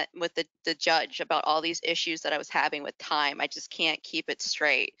things I met with the judge about, all these issues that I was having with time. I just can't keep it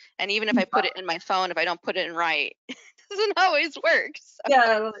straight. And even if I put it in my phone, if I don't put it in right, it doesn't always work. So.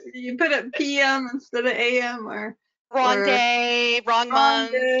 Yeah, you put it PM instead of AM, or wrong day, wrong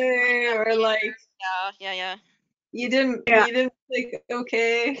month, day, or like yeah. you didn't click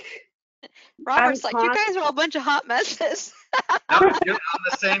okay. Robert's like, you guys are all a bunch of hot messes. No, I'm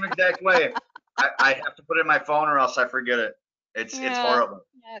the same exact way. I have to put it in my phone or else I forget it. It's horrible.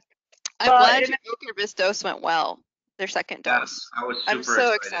 Yeah. I'm glad your Ocrevus dose went well. Their second dose. Yes, I was I'm super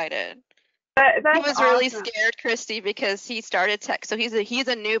so excited. That's he was awesome. really scared, Christy, because he started tech. So he's a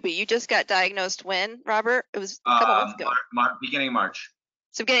newbie. You just got diagnosed when, Robert? It was a couple months ago. Beginning of March.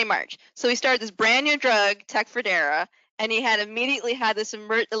 So beginning of March. So he started this brand new drug, Tecfidera, and he had immediately had this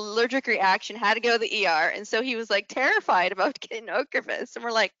allergic reaction, had to go to the ER, and so he was like terrified about getting Ocrevus. And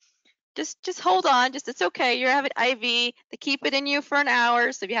we're like, just hold on, it's okay. You have an IV. They keep it in you for an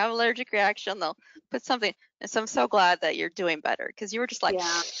hour, so if you have an allergic reaction, they'll put something. And so I'm so glad that you're doing better, because you were just like,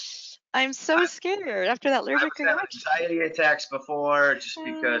 I'm so scared after that allergic reaction. I've had anxiety attacks before, just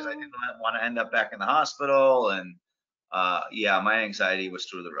because I didn't want to end up back in the hospital, and my anxiety was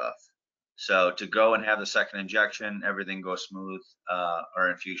through the roof. So to go and have the second injection, everything goes smooth, or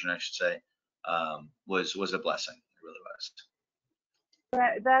infusion, I should say, was a blessing. It really was.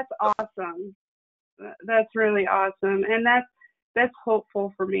 That's awesome. That's really awesome, and that's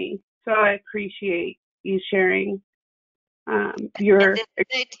hopeful for me. So I appreciate you sharing your. Did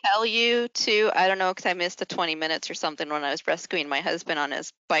they tell you to? I don't know, because I missed the 20 minutes or something when I was rescuing my husband on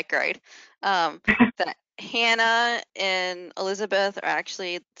his bike ride. That Hannah and Elizabeth are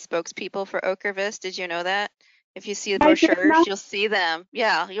actually spokespeople for Ocrevus. Did you know that? If you see the brochures, you'll see them.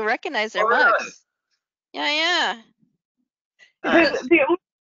 Yeah, you'll recognize their mugs. Really? Yeah. The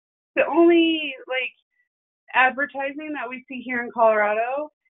only like advertising that we see here in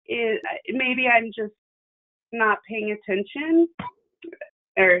Colorado is, maybe I'm just not paying attention,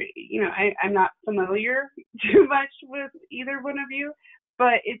 or I'm not familiar too much with either one of you,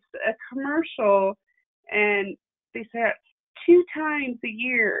 but it's a commercial, and they say it 2 times a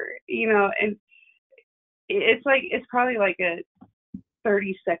year, and it's probably like a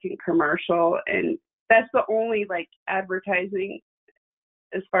 30-second commercial, and that's the only like advertising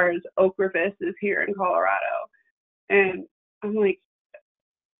as far as Ocrevus is here in Colorado. And I'm like,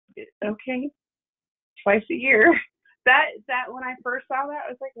 okay, twice a year. That when I first saw that, I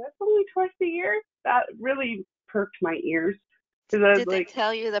was like, that's only twice a year? That really perked my ears. Did they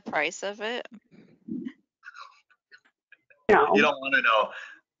tell you the price of it? No. You don't want to know.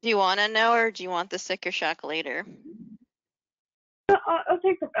 Do you want to know, or do you want the sticker shock later? I'll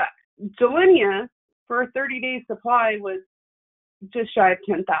take the Gilenya for a 30-day supply was just shy of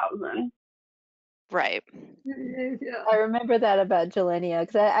 10,000. Right. I remember that about Gilenya,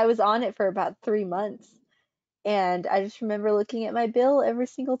 because I was on it for about 3 months, And I just remember looking at my bill every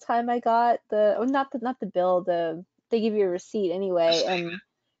single time I got not the bill, they give you a receipt anyway, and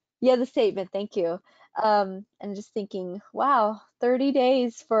yeah, the statement, thank you. And just thinking, wow, 30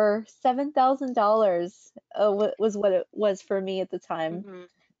 days for $7,000 was what it was for me at the time. Mhm.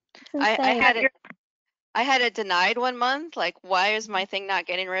 It's I insane. had it. I had it denied one month. Like, why is my thing not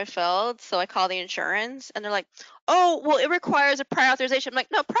getting refilled? So I call the insurance, and they're like, "Oh, well, it requires a prior authorization." I'm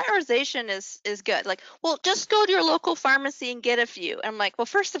like, "No, prior authorization is good." Like, "Well, just go to your local pharmacy and get a few." And I'm like, "Well,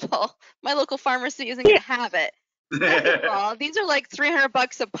 first of all, my local pharmacy isn't gonna have it. Second of all, these are like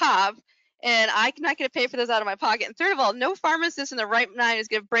 $300 a pop, and I'm not gonna pay for those out of my pocket. And third of all, no pharmacist in the right mind is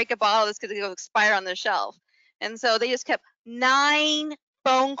gonna break a bottle that's gonna go expire on the shelf." And so they just kept 9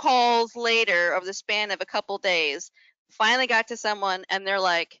 phone calls later over the span of a couple days, finally got to someone, and they're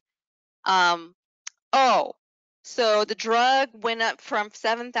like, oh, so the drug went up from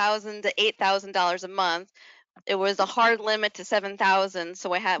 $7,000 to $8,000 a month. It was a hard limit to 7,000, so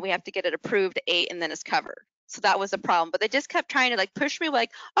we have to get it approved to 8, and then it's covered. So that was the problem. But they just kept trying to like push me,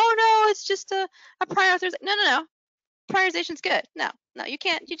 like, oh no, it's just a prior authorization. No. Prioritization's good. No, you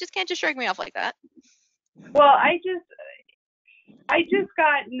just can't just shrug me off like that. Well, I just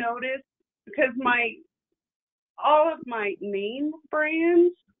got noticed because all of my name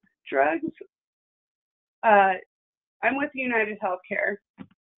brands drugs, I'm with United Healthcare,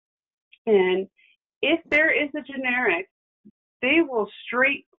 and if there is a generic, they will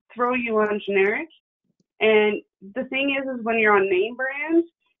straight throw you on generic. And the thing is when you're on name brands,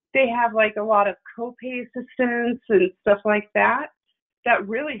 they have like a lot of copay assistance and stuff like that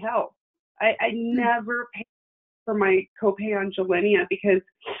really help. I never paid for my copay on Gilenya because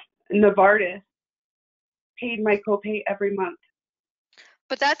Novartis paid my copay every month.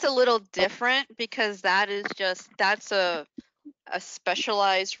 But that's a little different because that's a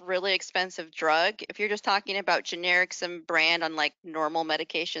specialized, really expensive drug. If you're just talking about generics and brand on like normal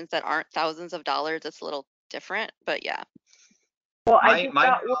medications that aren't thousands of dollars, it's a little different. But yeah. Well, my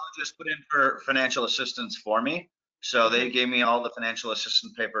neurologist put in for financial assistance for me. So they gave me all the financial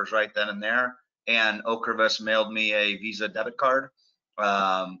assistance papers right then and there. And Ocrevus mailed me a Visa debit card.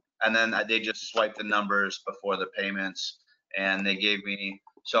 And then they just swiped the numbers before the payments. And they gave me,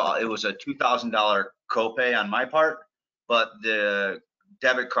 so it was a $2,000 copay on my part, but the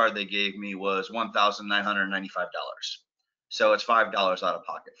debit card they gave me was $1,995. So it's $5 out of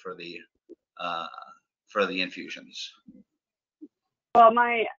pocket for the infusions. Well,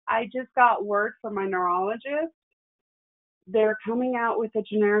 I just got word from my neurologist. They're coming out with a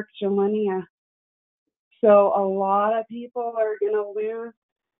generic Gilenya. So a lot of people are going to lose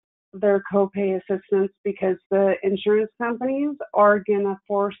their copay assistance because the insurance companies are going to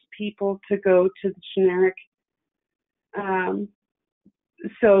force people to go to the generic.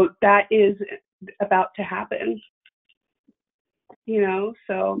 So that is about to happen.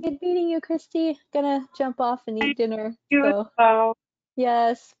 So. Good meeting you, Christy. Gonna jump off and eat dinner. So.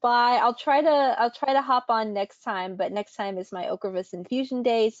 Yes, bye. I'll try to hop on next time, but next time is my Ocrevus infusion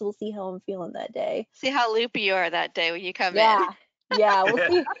day, so we'll see how I'm feeling that day. See how loopy you are that day when you come in. Yeah, we'll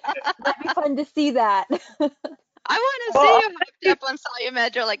see. That'd be fun to see that. I want to see you hooked up on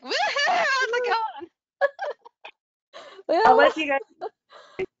Solumedrol, like, woohoo, how's it going? I'll let you guys know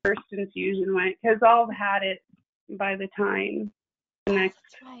my first infusion went, because I'll have had it by the time the next.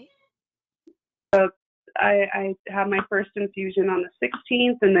 That's right. So I have my first infusion on the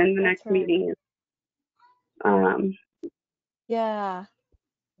 16th, and then the next meeting is. Yeah.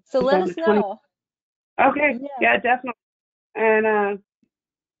 So let us know. Okay. Yeah, definitely. And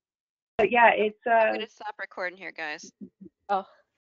but yeah, it's I'm gonna stop recording here, guys. Oh.